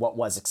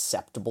was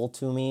acceptable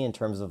to me in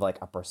terms of like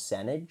a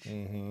percentage.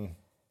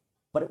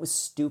 But it was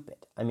stupid.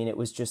 I mean, it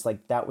was just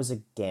like, that was a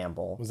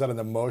gamble. Was that an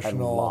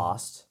emotional? I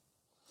lost.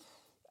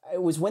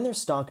 It was when their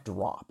stock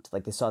dropped.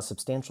 Like they saw a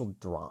substantial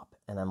drop.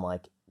 And I'm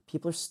like,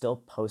 people are still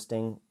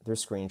posting their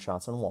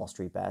screenshots on Wall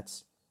Street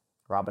bets.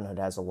 Robinhood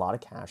has a lot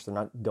of cash. They're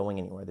not going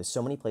anywhere. There's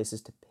so many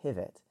places to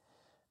pivot.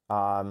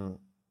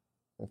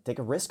 take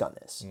a risk on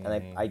this. And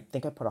I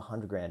think I put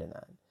 100 grand in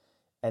that.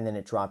 And then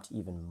it dropped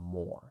even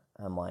more.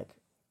 I'm like,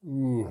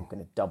 I'm going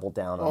to double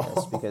down on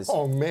this because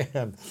oh man,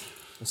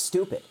 it was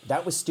stupid.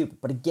 That was stupid.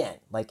 But again,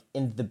 like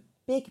in the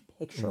big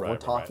picture, we're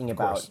talking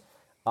about,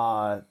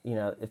 you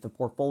know, if the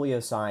portfolio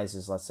size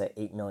is, let's say,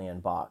 $8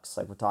 million,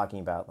 like we're talking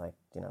about like,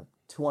 you know,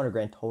 200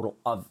 grand total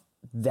of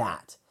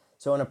that.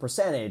 So in a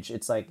percentage,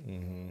 it's like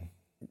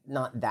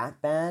not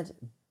that bad.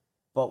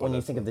 But when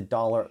you think of the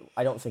dollar,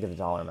 I don't think of the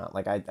dollar amount.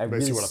 Like I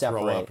really want to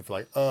separate. throw up if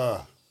like,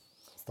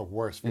 it's the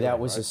worst feeling, that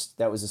was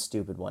a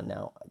stupid one.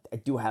 Now I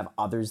do have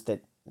others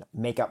that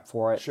make up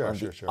for it. On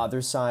the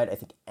other side, I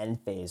think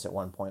Enphase at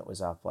one point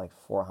was up like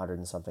 400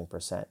 and something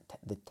percent.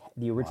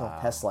 The original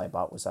Tesla I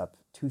bought was up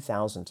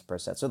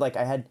 2,000%. So like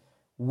I had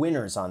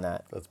winners on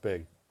that. That's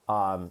big.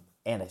 And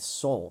I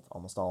sold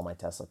almost all of my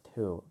Tesla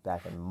too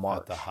back in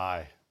March. At the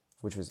high.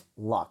 Which was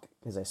luck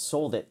because I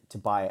sold it to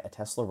buy a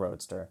Tesla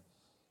Roadster.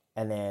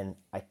 And then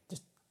I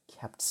just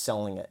kept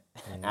selling it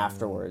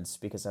afterwards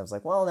because I was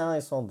like, well, now I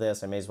sold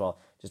this, I may as well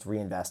just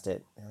reinvest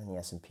it in the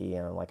S&P.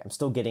 And I'm like, I'm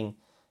still getting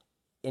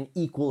an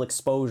equal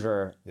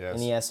exposure in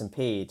the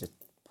S&P, just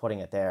putting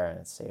it there and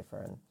it's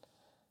safer. And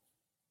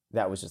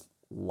that was just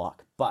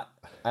luck. But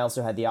I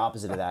also had the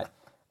opposite of that.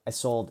 I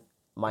sold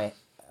my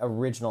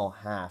original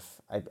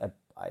half.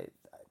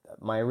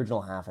 My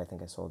original half, I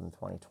think I sold in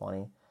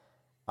 2020.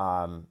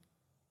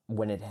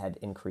 When it had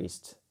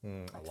increased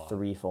like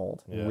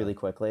threefold really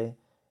quickly.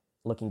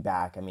 Looking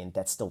back, I mean,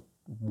 that's still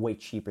way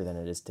cheaper than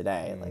it is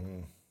today. Like,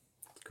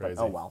 it's crazy.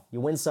 Oh well,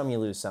 you win some, you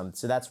lose some.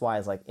 So that's why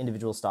it's like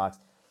individual stocks,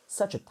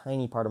 such a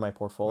tiny part of my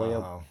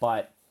portfolio.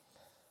 But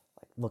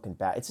like looking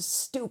back, it's just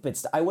stupid.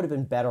 I would have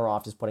been better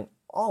off just putting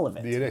all of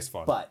it. The index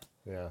fund. But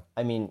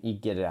I mean, you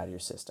get it out of your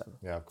system.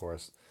 Yeah, of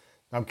course.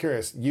 I'm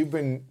curious. You've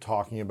been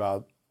talking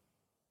about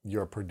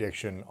your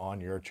prediction on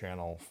your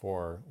channel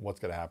for what's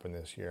going to happen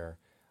this year.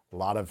 A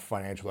lot of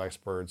financial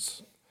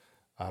experts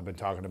have been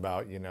talking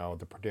about, you know,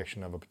 the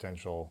prediction of a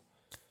potential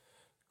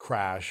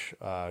crash,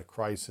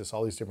 crisis,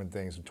 all these different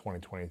things in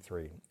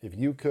 2023. If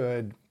you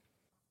could,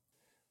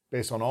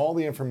 based on all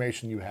the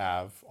information you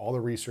have, all the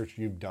research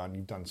you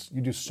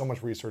do so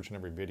much research in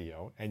every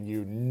video, and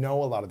you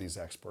know a lot of these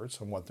experts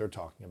and what they're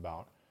talking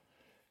about.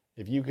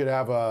 If you could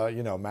have a,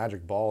 you know,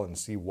 magic ball and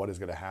see what is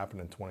going to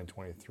happen in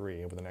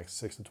 2023 over the next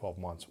 6 to 12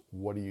 months,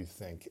 what do you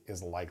think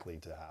is likely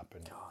to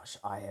happen? Gosh,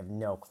 I have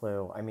no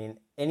clue. I mean,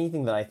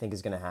 anything that I think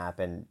is going to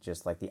happen,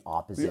 just like the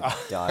opposite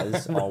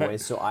does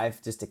always. So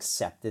I've just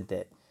accepted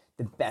that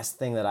the best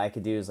thing that I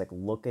could do is like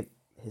look at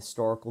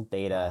historical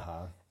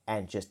data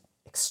and just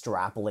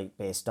extrapolate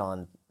based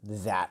on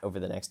that over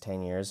the next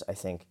 10 years. I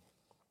think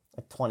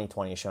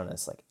 2020 has shown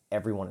us like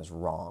everyone is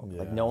wrong.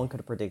 Like no one could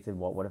have predicted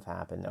what would have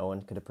happened. No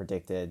one could have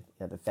predicted,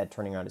 you know, the Fed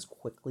turning around as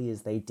quickly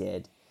as they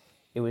did.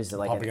 It was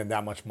like pumping in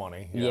that much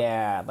money.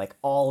 Yeah, like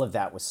all of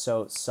that was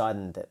so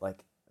sudden that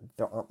like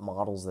there aren't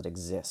models that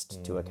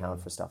exist to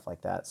account for stuff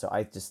like that. So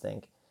I just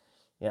think,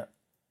 you know,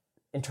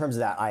 in terms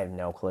of that, I have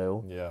no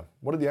clue. Yeah.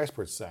 What are the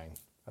experts saying?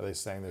 Are they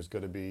saying there's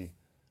going to be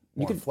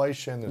more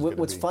inflation?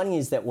 What's funny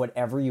is that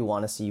whatever you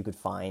want to see, you could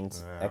find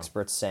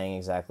experts saying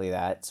exactly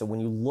that. So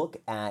when you look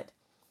at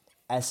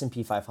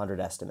S&P 500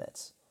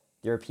 estimates,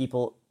 there are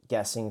people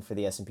guessing for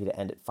the S&P to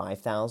end at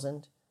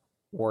 5,000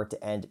 or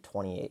to end at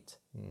 28.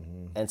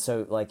 And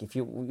so like if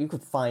you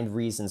could find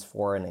reasons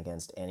for and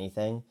against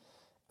anything,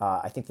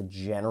 I think the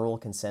general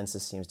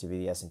consensus seems to be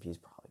the S&P is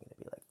probably going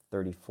to be like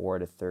 34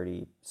 to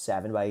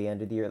 37 by the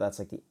end of the year. That's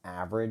like the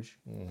average.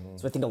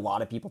 So I think a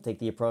lot of people take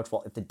the approach,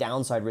 well, if the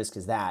downside risk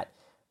is that,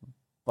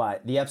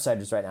 but the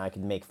upside is right now I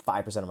could make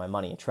 5% of my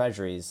money in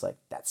treasuries, like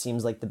that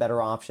seems like the better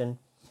option.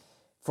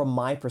 From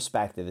my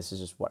perspective, this is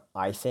just what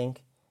I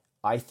think.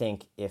 I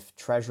think if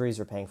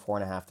treasuries are paying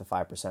 4.5% to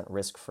 5%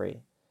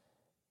 risk-free,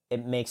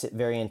 it makes it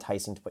very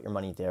enticing to put your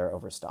money there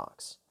over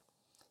stocks.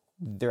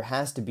 There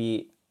has to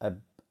be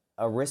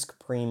a risk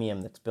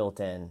premium that's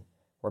built in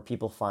where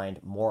people find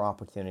more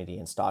opportunity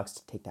in stocks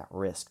to take that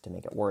risk to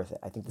make it worth it.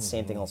 I think the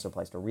same thing also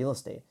applies to real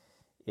estate.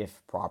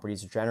 If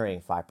properties are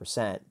generating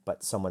 5%,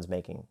 but someone's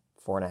making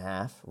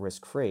 4.5%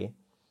 risk-free,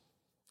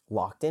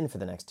 locked in for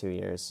the next 2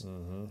 years,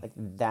 like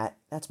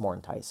that's more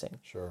enticing.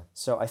 Sure.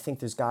 So I think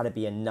there's got to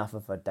be enough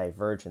of a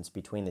divergence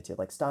between the two.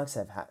 Like stocks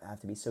have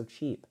to be so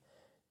cheap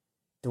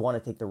to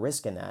want to take the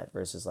risk in that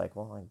versus like,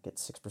 well, I get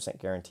 6%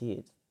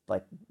 guaranteed.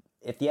 Like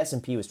if the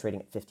S&P was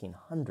trading at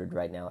 1,500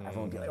 right now,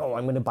 everyone would be like, oh,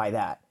 I'm going to buy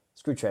that.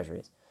 Screw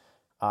treasuries.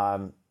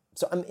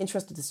 So I'm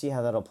interested to see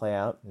how that'll play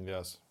out.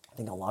 Yes. I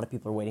think a lot of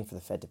people are waiting for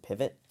the Fed to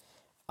pivot,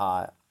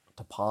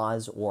 to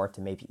pause, or to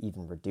maybe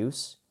even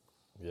reduce.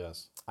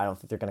 Yes. I don't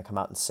think they're going to come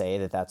out and say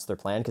that that's their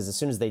plan, because as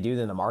soon as they do,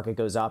 then the market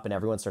goes up and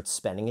everyone starts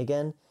spending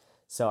again.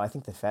 So I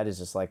think the Fed is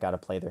just like got to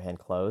play their hand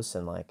close,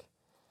 and like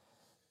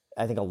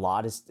I think a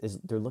lot is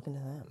they're looking to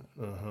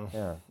them.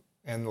 Yeah.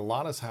 And a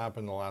lot has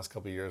happened the last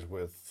couple of years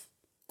with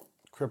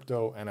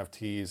crypto,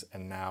 NFTs,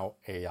 and now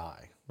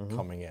AI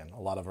coming in. A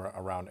lot of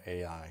around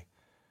AI.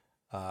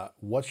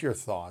 What's your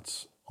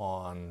thoughts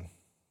on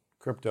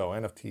crypto,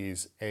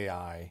 NFTs,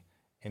 AI,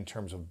 in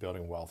terms of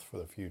building wealth for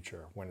the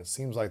future, when it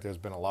seems like there's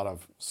been a lot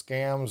of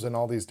scams and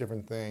all these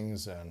different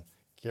things and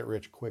get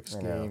rich quick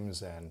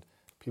schemes and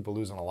people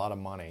losing a lot of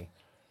money?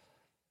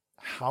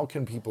 How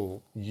can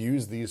people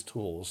use these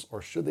tools,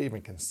 or should they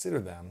even consider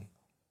them,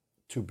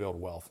 to build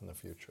wealth in the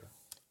future?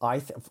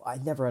 I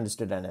never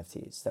understood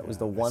NFTs. That was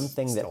the one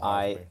thing that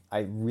I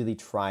really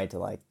tried to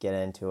like get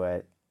into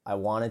it. I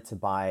wanted to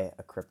buy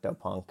a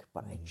CryptoPunk,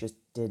 but I just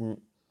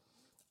didn't.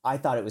 I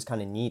thought it was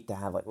kind of neat to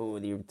have like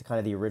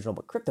the original,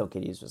 but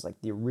CryptoKitties was like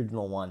the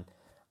original one.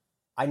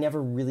 I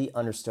never really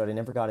understood. I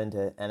never got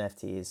into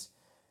NFTs.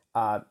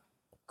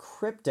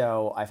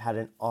 Crypto, I've had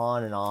an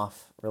on and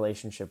off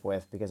relationship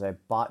with because I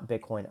bought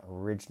Bitcoin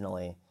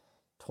originally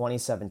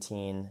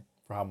 2017.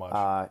 For how much?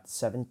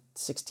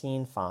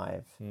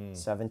 16.5,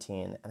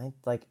 17, and I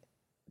like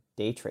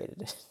day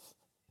traded it.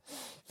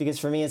 Because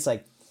for me, it's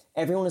like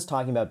everyone was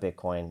talking about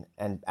Bitcoin,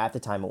 and at the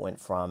time it went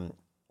from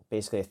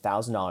basically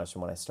 $1,000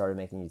 from when I started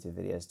making YouTube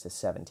videos to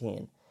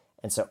 17.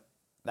 And so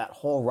that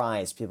whole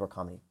rise, people were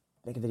commenting,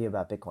 make a video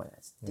about Bitcoin. I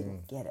just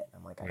didn't get it.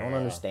 I'm like, I don't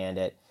understand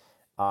it.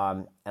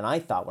 And I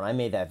thought when I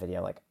made that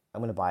video, like, I'm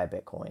going to buy a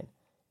Bitcoin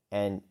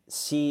and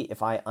see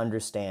if I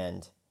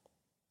understand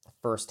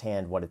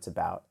firsthand what it's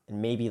about.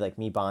 And maybe like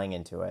me buying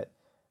into it,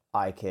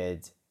 I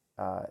could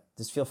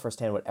just feel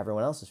firsthand what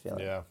everyone else is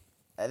feeling. Yeah.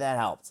 That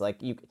helps.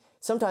 Like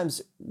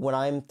sometimes when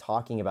I'm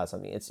talking about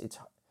something, it's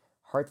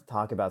hard to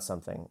talk about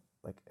something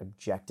like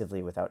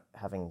objectively without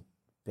having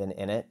been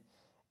in it.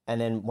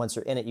 And then once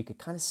you're in it, you could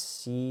kind of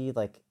see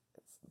like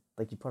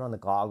you put on the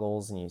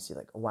goggles and you see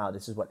like, oh, wow,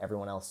 this is what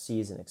everyone else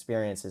sees and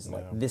experiences. And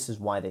like, this is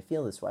why they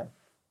feel this way.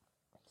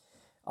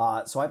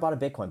 So I bought a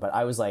Bitcoin, but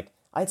I was like,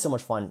 I had so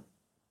much fun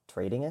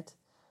trading it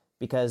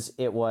because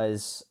it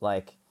was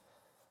like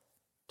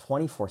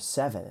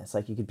 24/7. It's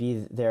like you could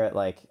be there at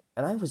like,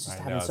 and I was just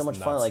having so much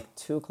fun at like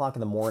 2 o'clock in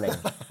the morning,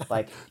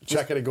 like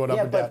checking it going up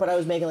and down. But I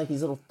was making like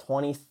these little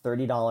 $20,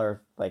 $30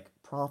 like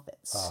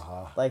profits.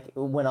 Like it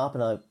went up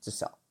and I just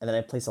sell, and then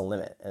I place a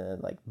limit and then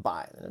like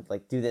buy and then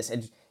like do this,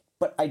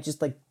 but I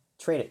just like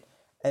trade it,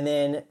 and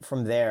then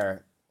from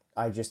there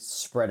I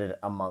just spread it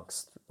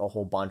amongst a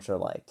whole bunch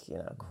of like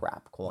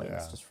crap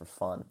coins just for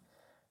fun.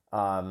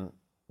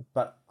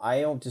 But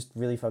I don't just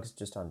really focus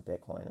just on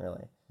Bitcoin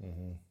really.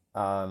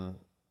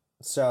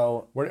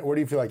 So where do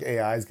you feel like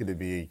AI is going to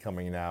be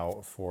coming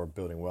now for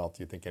building wealth?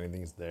 Do you think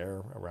anything's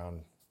there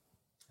around?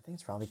 I think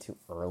it's probably too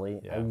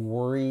early. I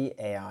worry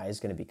AI is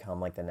going to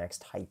become like the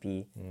next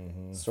hypey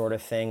sort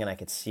of thing, and I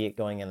could see it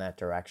going in that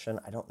direction.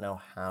 I don't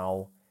know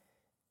how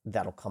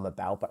that'll come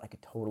about, but I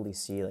could totally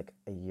see like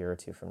a year or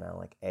two from now,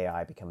 like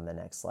AI becoming the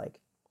next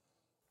like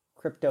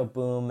crypto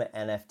boom,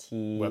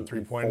 NFT, Web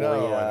 3.0,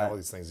 and all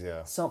these things,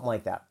 something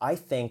like that. I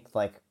think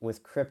like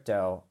with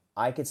crypto,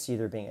 I could see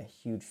there being a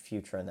huge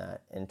future in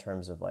that in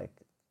terms of like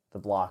the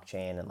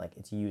blockchain and like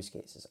its use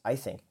cases.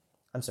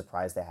 I'm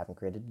surprised they haven't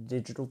created a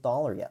digital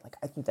dollar yet. Like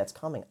I think that's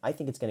coming. I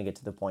think it's going to get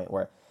to the point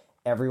where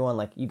everyone,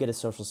 like you get a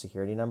social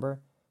security number,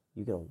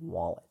 you get a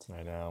wallet.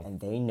 I know. And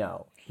they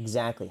know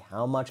exactly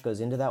how much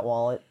goes into that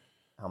wallet,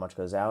 how much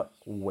goes out,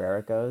 where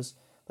it goes.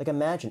 Like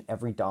imagine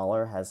every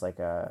dollar has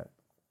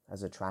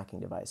a tracking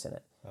device in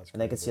it. That's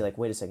and they could see like,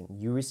 wait a second,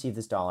 you received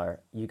this dollar,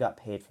 you got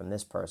paid from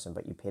this person,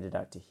 but you paid it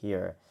out to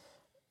here.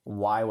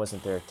 Why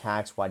wasn't there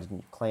tax? Why didn't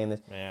you claim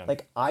this? Man.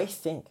 Like I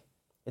think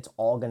it's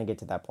all going to get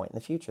to that point in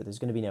the future. There's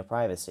going to be no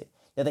privacy.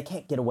 Now they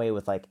can't get away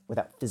with like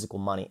without physical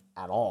money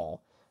at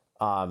all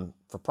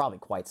for probably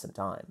quite some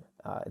time.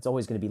 It's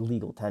always going to be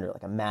legal tender.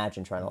 Like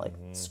imagine trying to like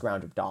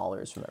scrounge up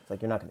dollars from it.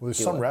 Like you're not going to. Well,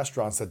 there's some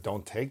restaurants that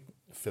don't take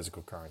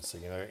physical currency.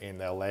 In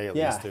LA at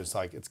least, there's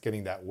like it's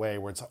getting that way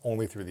where it's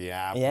only through the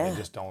app. Yeah. And they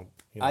just don't.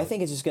 I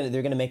think it's just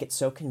they're gonna make it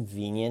so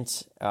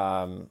convenient,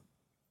 and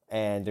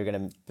they're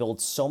gonna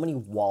build so many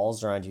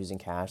walls around using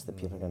cash that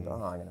people are gonna go,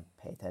 oh, I'm gonna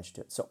pay attention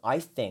to it. So I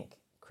think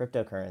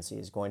cryptocurrency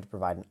is going to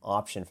provide an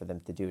option for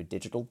them to do a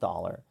digital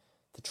dollar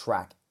to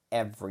track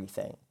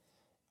everything,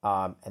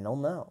 and they'll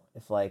know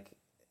if like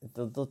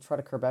they'll try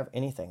to curb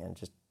anything and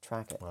just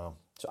track it. Wow.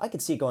 So I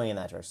could see it going in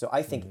that direction. So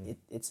I think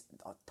it's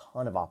a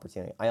ton of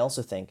opportunity. I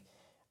also think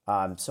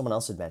someone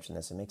else had mentioned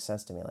this. It makes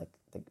sense to me, like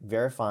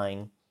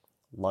verifying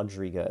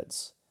luxury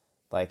goods.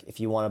 Like if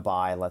you want to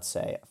buy, let's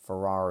say, a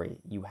Ferrari,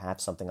 you have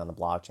something on the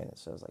blockchain that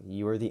says like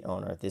you are the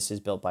owner. This is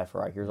built by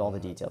Ferrari. Here's all the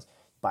details.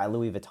 Buy a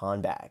Louis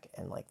Vuitton bag,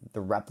 and like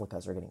the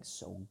replicas are getting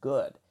so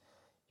good.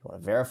 You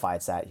want to verify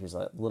it's that. Here's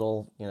a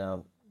little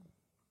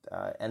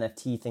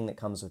NFT thing that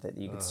comes with it.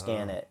 You could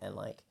scan it, and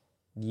like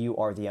you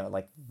are the owner.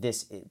 Like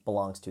this, it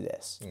belongs to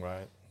this.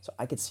 Right. So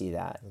I could see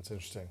that. That's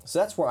interesting. So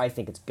that's where I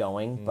think it's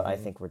going, but I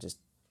think we're just,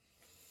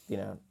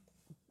 in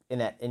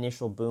that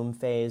initial boom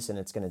phase, and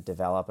it's going to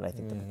develop, and I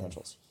think the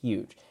potential is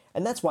huge.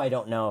 And that's why I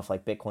don't know if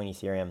like Bitcoin,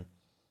 Ethereum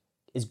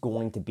is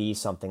going to be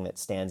something that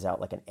stands out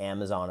like an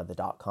Amazon of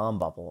the .com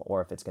bubble, or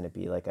if it's going to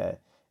be like a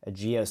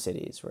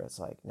GeoCities where it's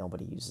like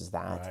nobody uses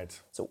that. Right.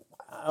 So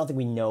I don't think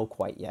we know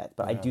quite yet,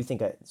 but I do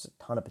think there's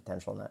a ton of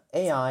potential in that.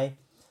 AI,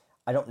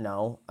 I don't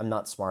know. I'm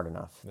not smart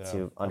enough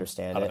to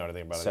understand it. I don't know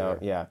anything about it So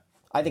either. yeah,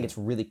 I think it's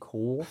really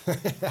cool.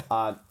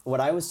 What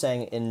I was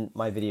saying in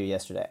my video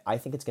yesterday, I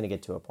think it's going to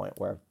get to a point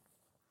where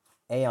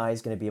AI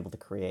is going to be able to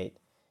create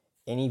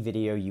any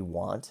video you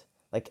want.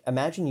 Like,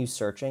 imagine you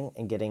searching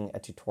and getting a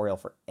tutorial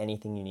for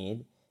anything you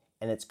need,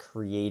 and it's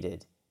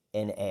created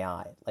in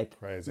AI. Like,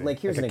 crazy. Like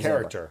here's like an a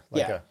example.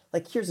 Character.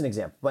 Like here's an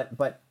example.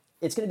 But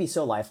it's going to be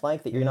so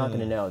lifelike that you're not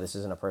going to know this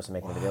isn't a person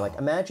making a video. Like,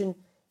 imagine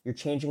you're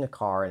changing a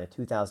car in a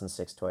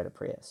 2006 Toyota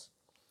Prius.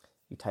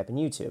 You type in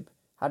YouTube,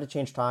 how to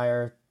change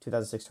tire,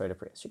 2006 Toyota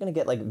Prius. You're going to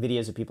get like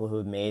videos of people who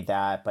have made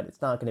that, but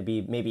it's not going to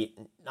be, maybe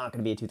not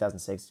going to be a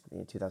 2006, it's going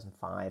to be a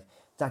 2005.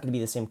 It's not going to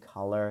be the same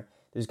color.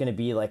 There's going to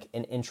be like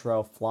an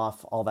intro,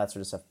 fluff, all that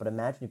sort of stuff. But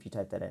imagine if you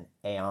type that in,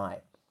 AI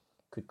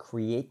could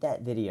create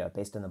that video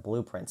based on the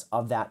blueprints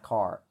of that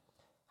car,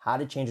 how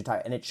to change a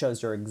tire, and it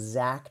shows your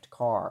exact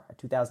car, a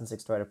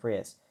 2006 Toyota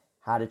Prius,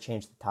 how to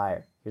change the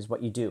tire. Here's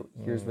what you do.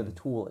 Here's where the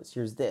tool is.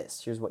 Here's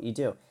this. Here's what you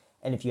do.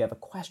 And if you have a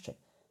question,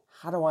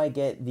 how do I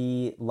get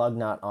the lug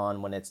nut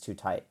on when it's too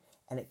tight?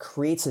 And it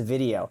creates a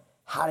video,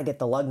 how to get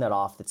the lug nut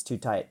off that's too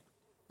tight.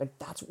 Like,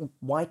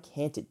 why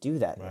can't it do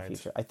that in the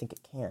future? I think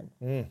it can.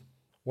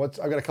 I've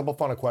got a couple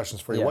fun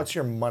questions for you. Yeah. What's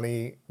your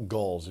money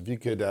goals? If you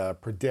could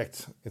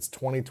predict, it's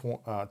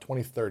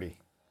 2030,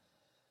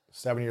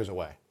 7 years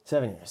away.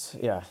 7 years,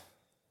 yeah.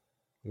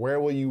 Where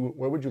would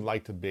you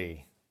like to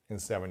be in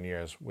 7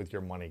 years with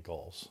your money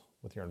goals?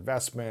 With your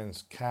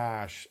investments,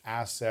 cash,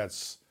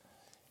 assets?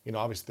 You know,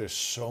 obviously there's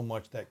so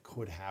much that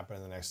could happen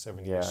in the next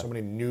 7 years. Yeah. So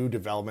many new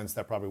developments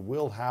that probably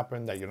will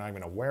happen that you're not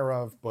even aware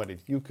of. But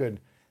if you could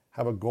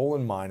have a goal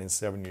in mind in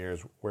 7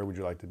 years, where would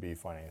you like to be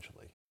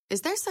financially?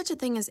 Is there such a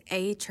thing as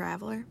a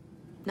traveler?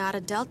 Not a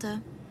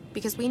Delta.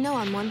 Because we know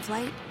on one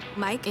flight,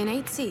 Mike in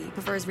 8C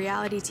prefers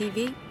reality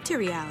TV to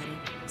reality.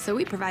 So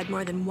we provide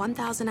more than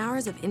 1,000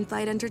 hours of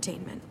in-flight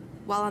entertainment.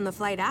 While on the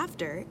flight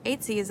after,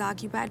 8C is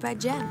occupied by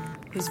Jen,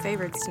 whose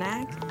favorite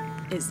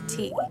snack is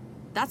tea.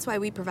 That's why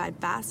we provide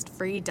fast,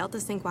 free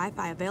Delta Sync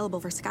Wi-Fi available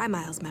for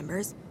SkyMiles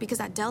members. Because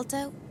at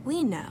Delta,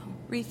 we know.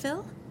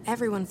 Refill?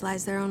 Everyone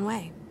flies their own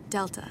way.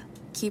 Delta.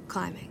 Keep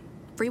climbing.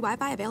 Free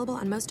Wi-Fi available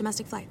on most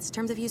domestic flights.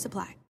 Terms of use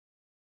apply.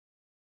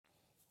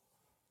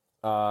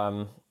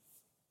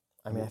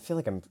 I mean, I feel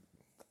like I'm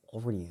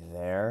already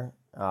there,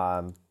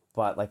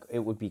 but like it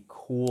would be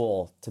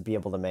cool to be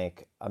able to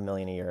make $1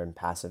 million a year in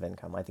passive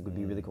income. I think would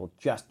be really cool,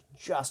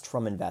 just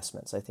from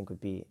investments. I think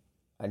would be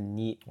a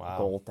neat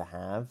goal to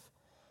have.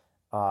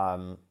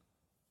 I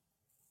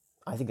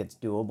think it's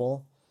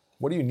doable.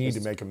 What do you need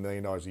to make $1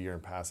 million a year in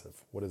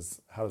passive?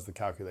 How does the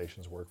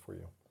calculations work for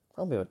you?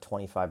 Probably about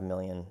 25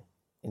 million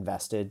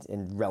invested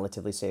in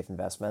relatively safe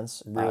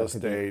investments. Real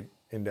estate,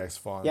 index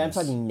funds. Yeah, I'm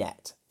talking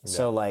net. Yeah.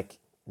 So like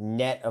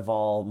net of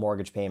all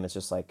mortgage payments,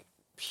 just like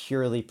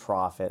purely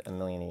profit, $1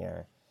 million a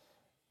year.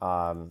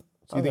 So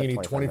you think you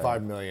need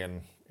 25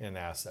 million in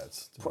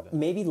assets to do that?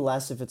 Maybe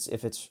less if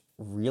it's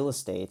real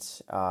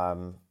estate.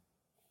 You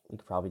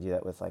could probably do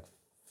that with like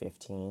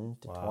 15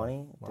 to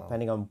 20,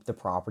 depending on the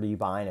property you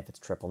buy and if it's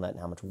triple net and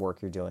how much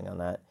work you're doing on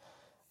that.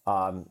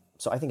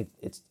 So I think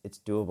it's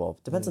doable.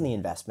 It depends on the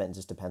investment and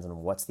just depends on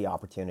what's the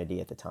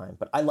opportunity at the time.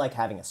 But I like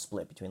having a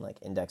split between like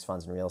index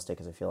funds and real estate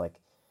because I feel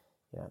like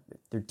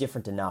they're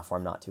different enough where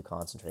I'm not too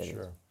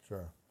concentrated.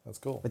 Sure. That's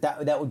cool. But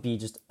that would be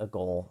just a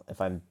goal if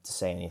I'm to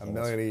say anything. $1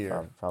 million a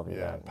year. Probably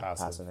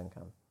passive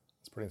income.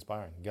 It's pretty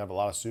inspiring. You can have a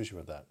lot of sushi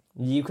with that.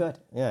 You could,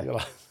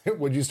 yeah.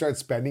 Would you start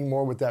spending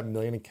more with that $1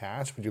 million in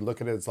cash? Would you look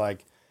at it as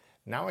like,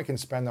 now I can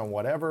spend on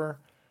whatever?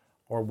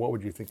 Or what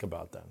would you think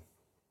about then?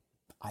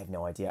 I have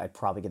no idea. I'd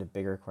probably get a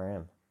bigger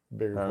aquarium.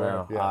 Bigger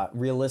aquarium, yeah.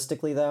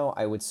 Realistically, though,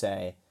 I would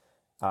say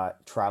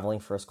traveling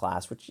first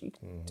class, which you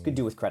could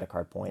do with credit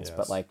card points,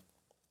 but like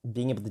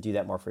being able to do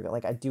that more frequently.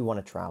 Like I do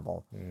want to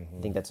travel.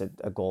 I think that's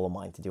a goal of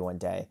mine to do one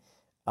day.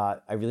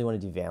 I really want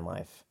to do van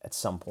life at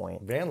some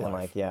point. Van life? And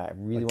like, yeah, I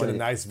really want to get a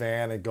nice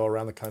van and go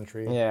around the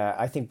country. Yeah,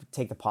 I think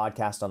take the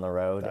podcast on the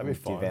road and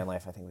fun. do van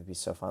life. I think would be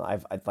so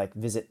fun. I'd like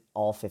visit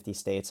all 50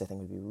 states. I think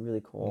would be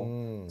really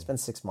cool. Spend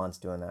 6 months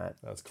doing that.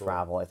 That's cool.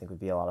 Travel, I think would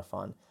be a lot of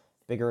fun.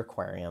 Bigger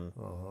aquarium.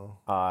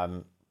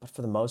 But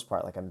for the most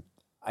part, like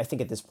I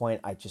think at this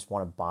point, I just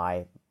want to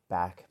buy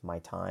back my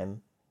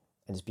time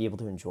and just be able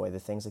to enjoy the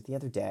things. Like the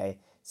other day,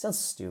 it sounds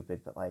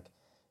stupid, but like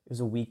it was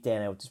a weekday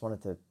and I just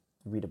wanted to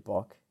read a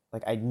book.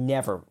 Like I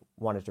never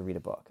wanted to read a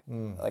book.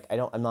 Like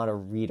I'm not a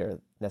reader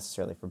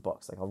necessarily for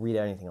books. Like I'll read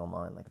anything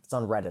online. Like if it's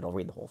on Reddit, I'll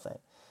read the whole thing.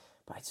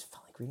 But I just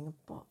felt like reading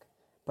a book.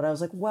 But I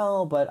was like,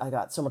 well, but I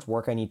got so much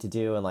work I need to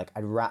do, and like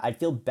I'd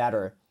feel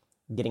better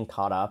getting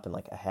caught up and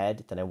like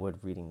ahead than I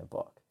would reading the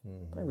book.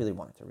 But I really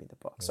wanted to read the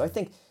book. So I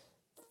think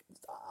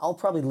I'll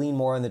probably lean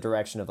more in the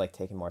direction of like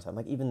taking more time.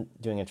 Like even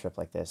doing a trip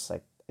like this,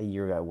 like a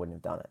year ago I wouldn't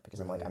have done it because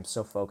I'm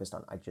so focused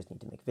on I just need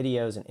to make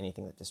videos, and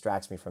anything that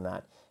distracts me from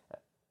that.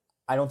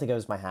 I don't think I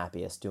was my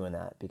happiest doing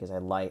that because I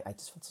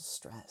just felt so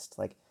stressed.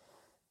 Like,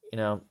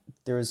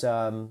 there was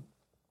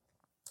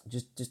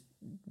just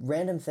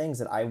random things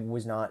that I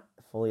was not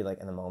fully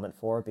like in the moment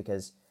for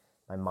because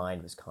my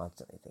mind was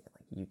constantly thinking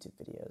like YouTube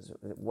videos.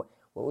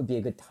 what would be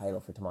a good title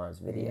for tomorrow's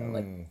video?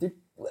 Like,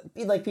 there'd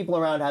be like people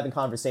around having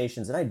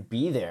conversations, and I'd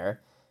be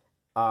there,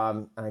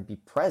 and I'd be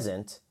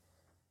present.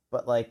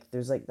 But like,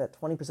 there's like that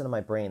 20% of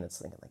my brain that's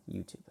thinking like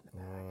YouTube in the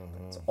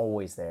back. It's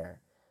always there.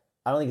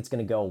 I don't think it's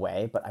going to go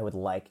away, but I would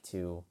like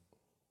to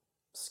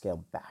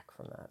scale back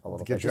from that a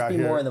little bit. Just be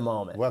more in the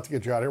moment. We'll have to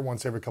get you out here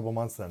once every couple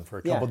months then for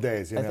a couple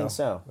days. I think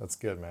so. That's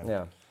good, man.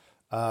 Yeah.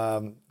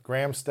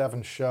 Graham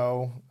Stephan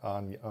Show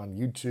on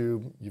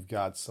YouTube. You've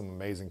got some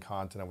amazing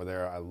content over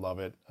there. I love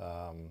it.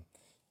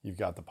 You've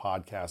got the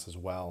podcast as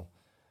well,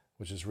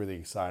 which is really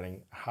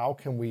exciting. How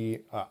can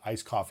we,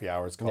 Iced Coffee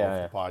Hours called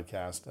the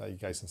podcast. You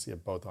guys can see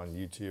it both on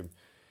YouTube.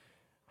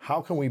 How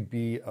can we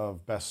be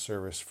of best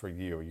service for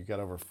you? You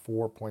got over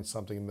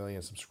 4-point-something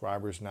million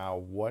subscribers now.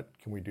 What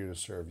can we do to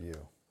serve you?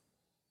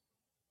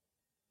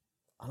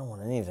 I don't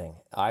want anything.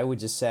 I would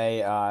just say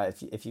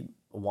if you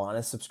want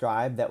to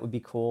subscribe, that would be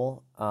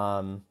cool.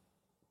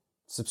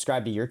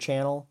 Subscribe to your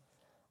channel.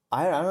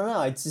 I don't know.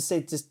 I'd just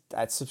say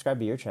I'd subscribe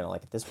to your channel.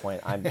 Like at this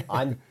point,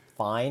 I'm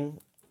fine.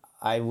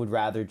 I would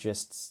rather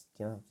just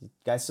you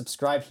guys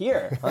subscribe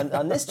here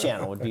on this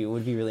channel would be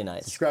really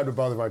nice. Subscribe to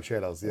both of our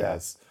channels.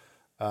 Yes.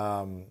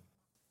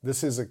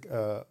 This is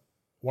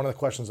one of the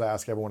questions I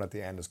ask everyone at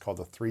the end is called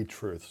the 3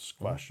 truths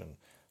question.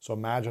 So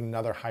imagine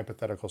another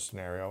hypothetical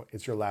scenario.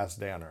 It's your last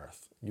day on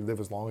earth. You live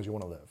as long as you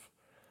want to live.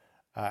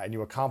 And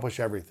you accomplish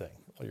everything.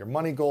 Your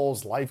money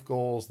goals, life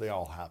goals, they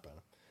all happen.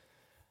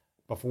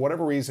 But for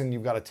whatever reason,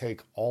 you've got to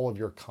take all of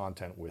your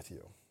content with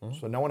you.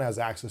 So no one has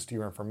access to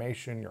your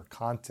information, your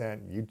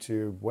content,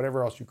 YouTube,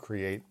 whatever else you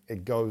create.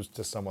 It goes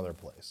to some other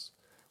place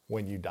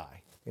when you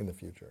die in the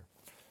future.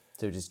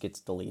 So it just gets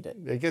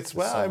deleted. It gets,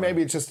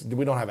 maybe it's just,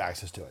 we don't have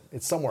access to it.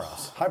 It's somewhere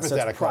else.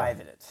 Hypothetical. So it's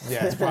private.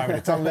 Yeah, it's private.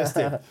 It's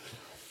unlisted.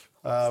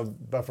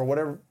 But for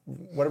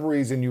whatever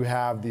reason, you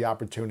have the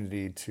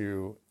opportunity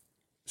to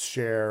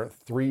share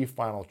 3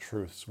 final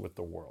truths with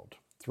the world.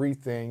 3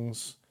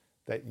 things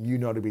that you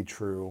know to be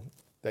true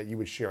that you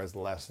would share as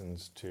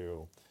lessons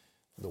to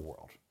the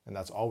world. And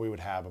that's all we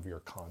would have of your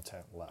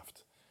content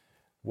left.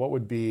 What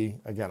would be,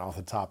 again, off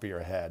the top of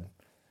your head,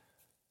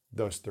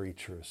 those 3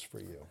 truths for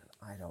you?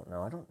 I don't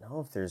know. I don't know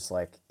if there's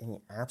like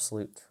any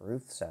absolute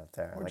truths out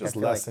there. Or like just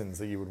lessons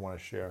that you would want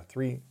to share.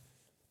 3.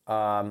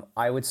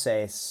 I would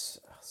say,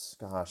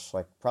 gosh,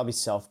 like probably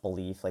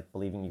self-belief, like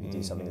believing you can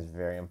do something is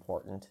very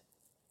important.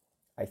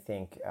 I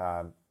think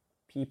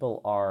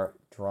people are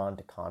drawn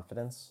to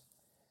confidence.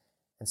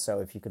 And so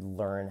if you could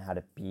learn how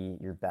to be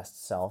your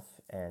best self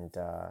and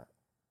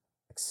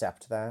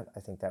accept that, I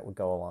think that would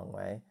go a long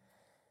way.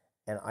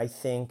 And I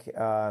think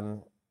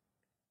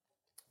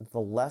the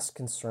less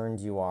concerned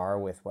you are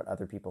with what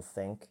other people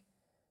think,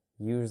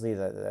 usually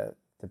the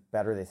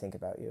better they think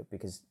about you,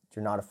 because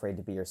you're not afraid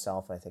to be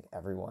yourself. And I think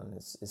everyone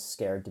is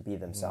scared to be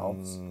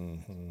themselves.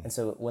 And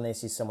so when they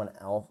see someone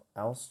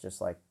else just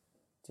like,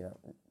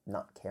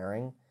 not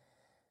caring,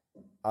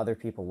 other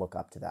people look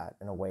up to that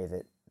in a way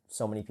that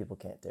so many people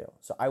can't do.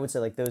 So I would say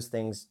like those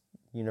things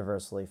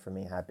universally for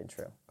me have been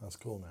true. That's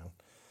cool,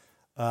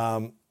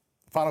 man.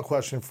 Final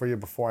question for you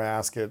before I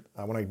ask it.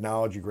 I want to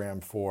acknowledge you, Graham,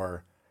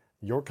 for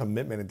your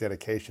commitment and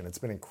dedication. It's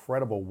been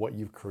incredible what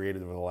you've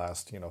created over the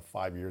last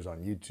 5 years on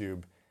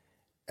YouTube.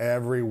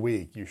 Every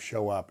week you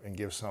show up and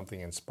give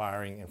something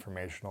inspiring,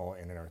 informational,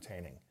 and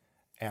entertaining.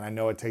 And I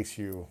know it takes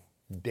you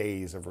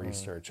days of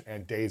research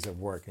and days of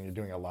work, and you're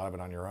doing a lot of it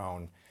on your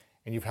own.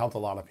 And you've helped a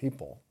lot of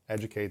people,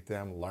 educate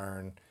them,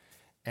 learn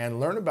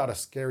about a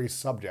scary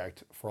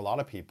subject for a lot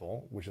of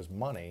people, which is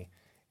money,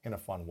 in a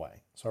fun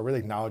way. So I really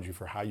acknowledge you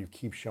for how you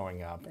keep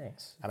showing up.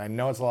 Thanks. And I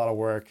know it's a lot of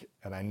work,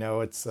 and I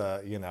know it's,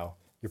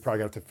 you're probably going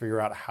to have to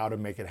figure out how to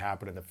make it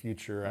happen in the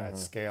future at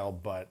scale,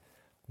 but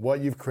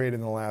what you've created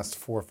in the last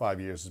 4 or 5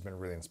 years has been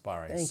really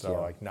inspiring. Thank so you.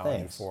 I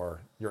acknowledge you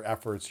for your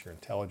efforts, your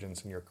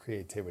intelligence, and your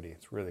creativity.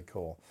 It's really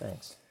cool.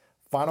 Thanks.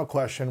 Final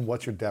question,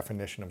 what's your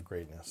definition of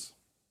greatness?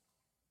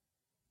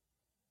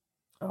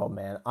 Oh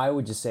man, I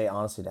would just say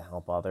honestly to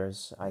help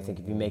others. I think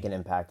if you make an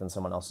impact on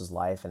someone else's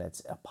life and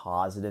it's a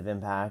positive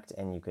impact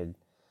and you could,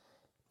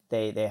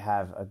 they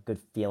have a good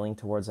feeling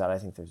towards that, I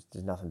think there's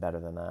nothing better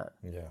than that.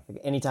 Yeah. Like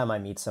anytime I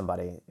meet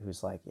somebody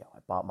who's like, I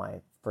bought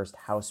my first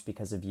house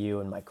because of you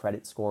and my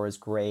credit score is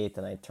great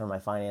and I turned my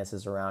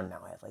finances around,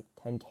 now I have like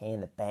 10K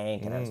in the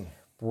bank and I was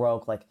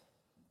broke, like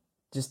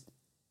just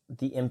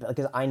the impact,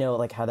 because I know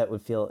like how that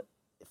would feel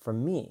for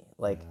me.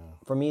 Like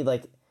for me,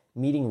 like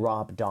meeting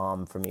Rob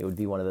Dahm for me would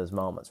be one of those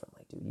moments where I'm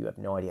like, dude, you have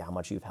no idea how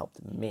much you've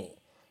helped me.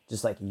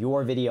 Just like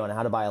your video on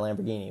how to buy a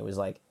Lamborghini was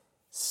like,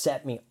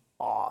 set me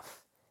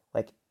off.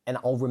 Like, and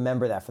I'll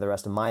remember that for the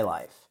rest of my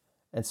life.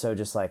 And so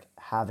just like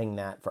having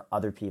that for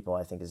other people,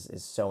 I think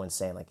is so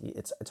insane. Like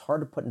it's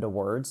hard to put into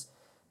words,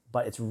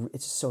 but it's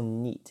just so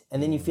neat.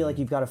 And then you feel like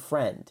you've got a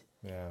friend.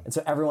 Yeah. And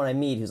so everyone I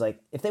meet who's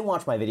like, if they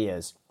watch my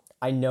videos,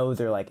 I know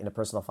they're like into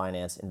personal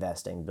finance,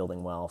 investing,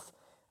 building wealth.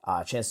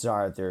 Chances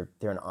are they're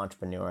an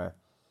entrepreneur.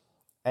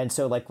 And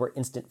so like we're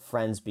instant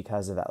friends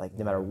because of that, like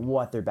no matter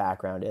what their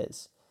background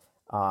is.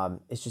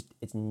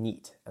 It's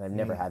neat. And I've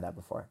never had that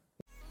before.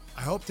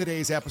 I hope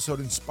today's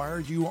episode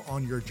inspired you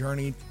on your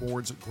journey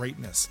towards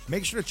greatness.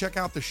 Make sure to check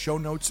out the show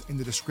notes in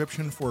the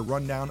description for a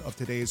rundown of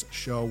today's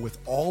show with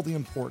all the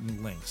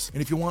important links.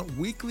 And if you want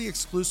weekly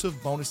exclusive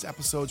bonus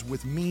episodes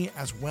with me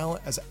as well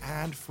as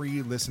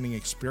ad-free listening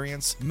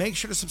experience, make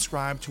sure to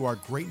subscribe to our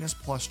Greatness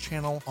Plus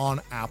channel on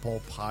Apple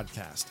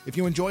Podcast. If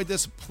you enjoyed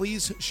this,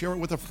 please share it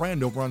with a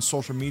friend over on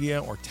social media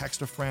or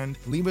text a friend.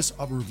 Leave us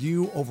a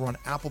review over on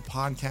Apple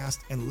Podcast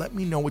and let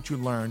me know what you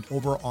learned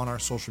over on our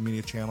social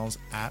media channels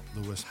at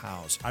Lewis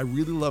House. I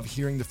really love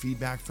hearing the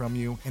feedback from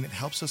you, and it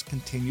helps us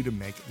continue to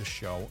make the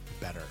show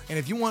better. And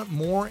if you want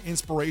more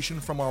inspiration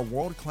from our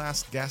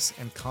world-class guests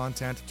and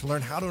content to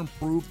learn how to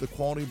improve the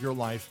quality of your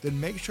life, then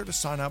make sure to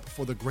sign up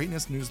for the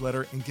Greatness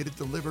newsletter and get it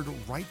delivered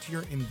right to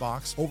your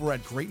inbox over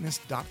at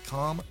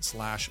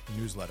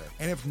greatness.com/newsletter.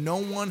 And if no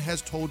one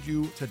has told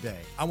you today,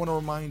 I want to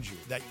remind you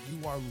that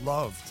you are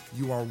loved,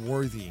 you are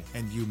worthy,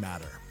 and you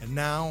matter. And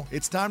now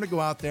it's time to go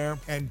out there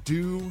and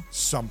do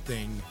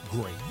something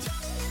great.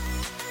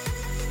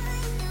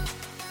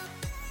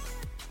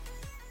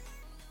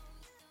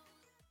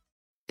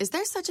 Is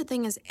there such a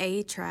thing as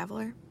a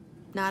traveler?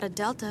 Not a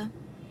Delta.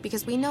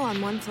 Because we know on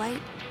one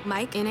flight,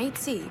 Mike in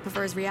 8C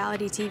prefers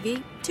reality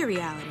TV to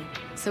reality.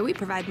 So we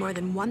provide more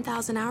than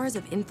 1,000 hours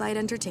of in-flight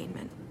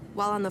entertainment.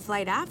 While on the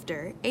flight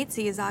after,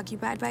 8C is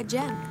occupied by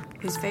Jen,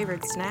 whose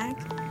favorite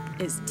snack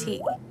is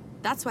tea.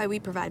 That's why we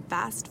provide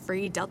fast,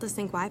 free Delta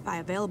Sync Wi-Fi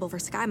available for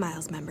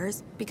SkyMiles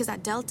members. Because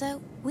at Delta,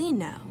 we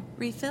know.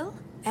 Refill?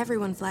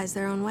 Everyone flies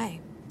their own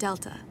way.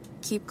 Delta.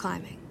 Keep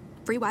climbing.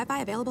 Free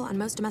Wi-Fi available on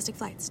most domestic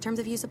flights. Terms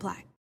of use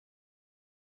apply.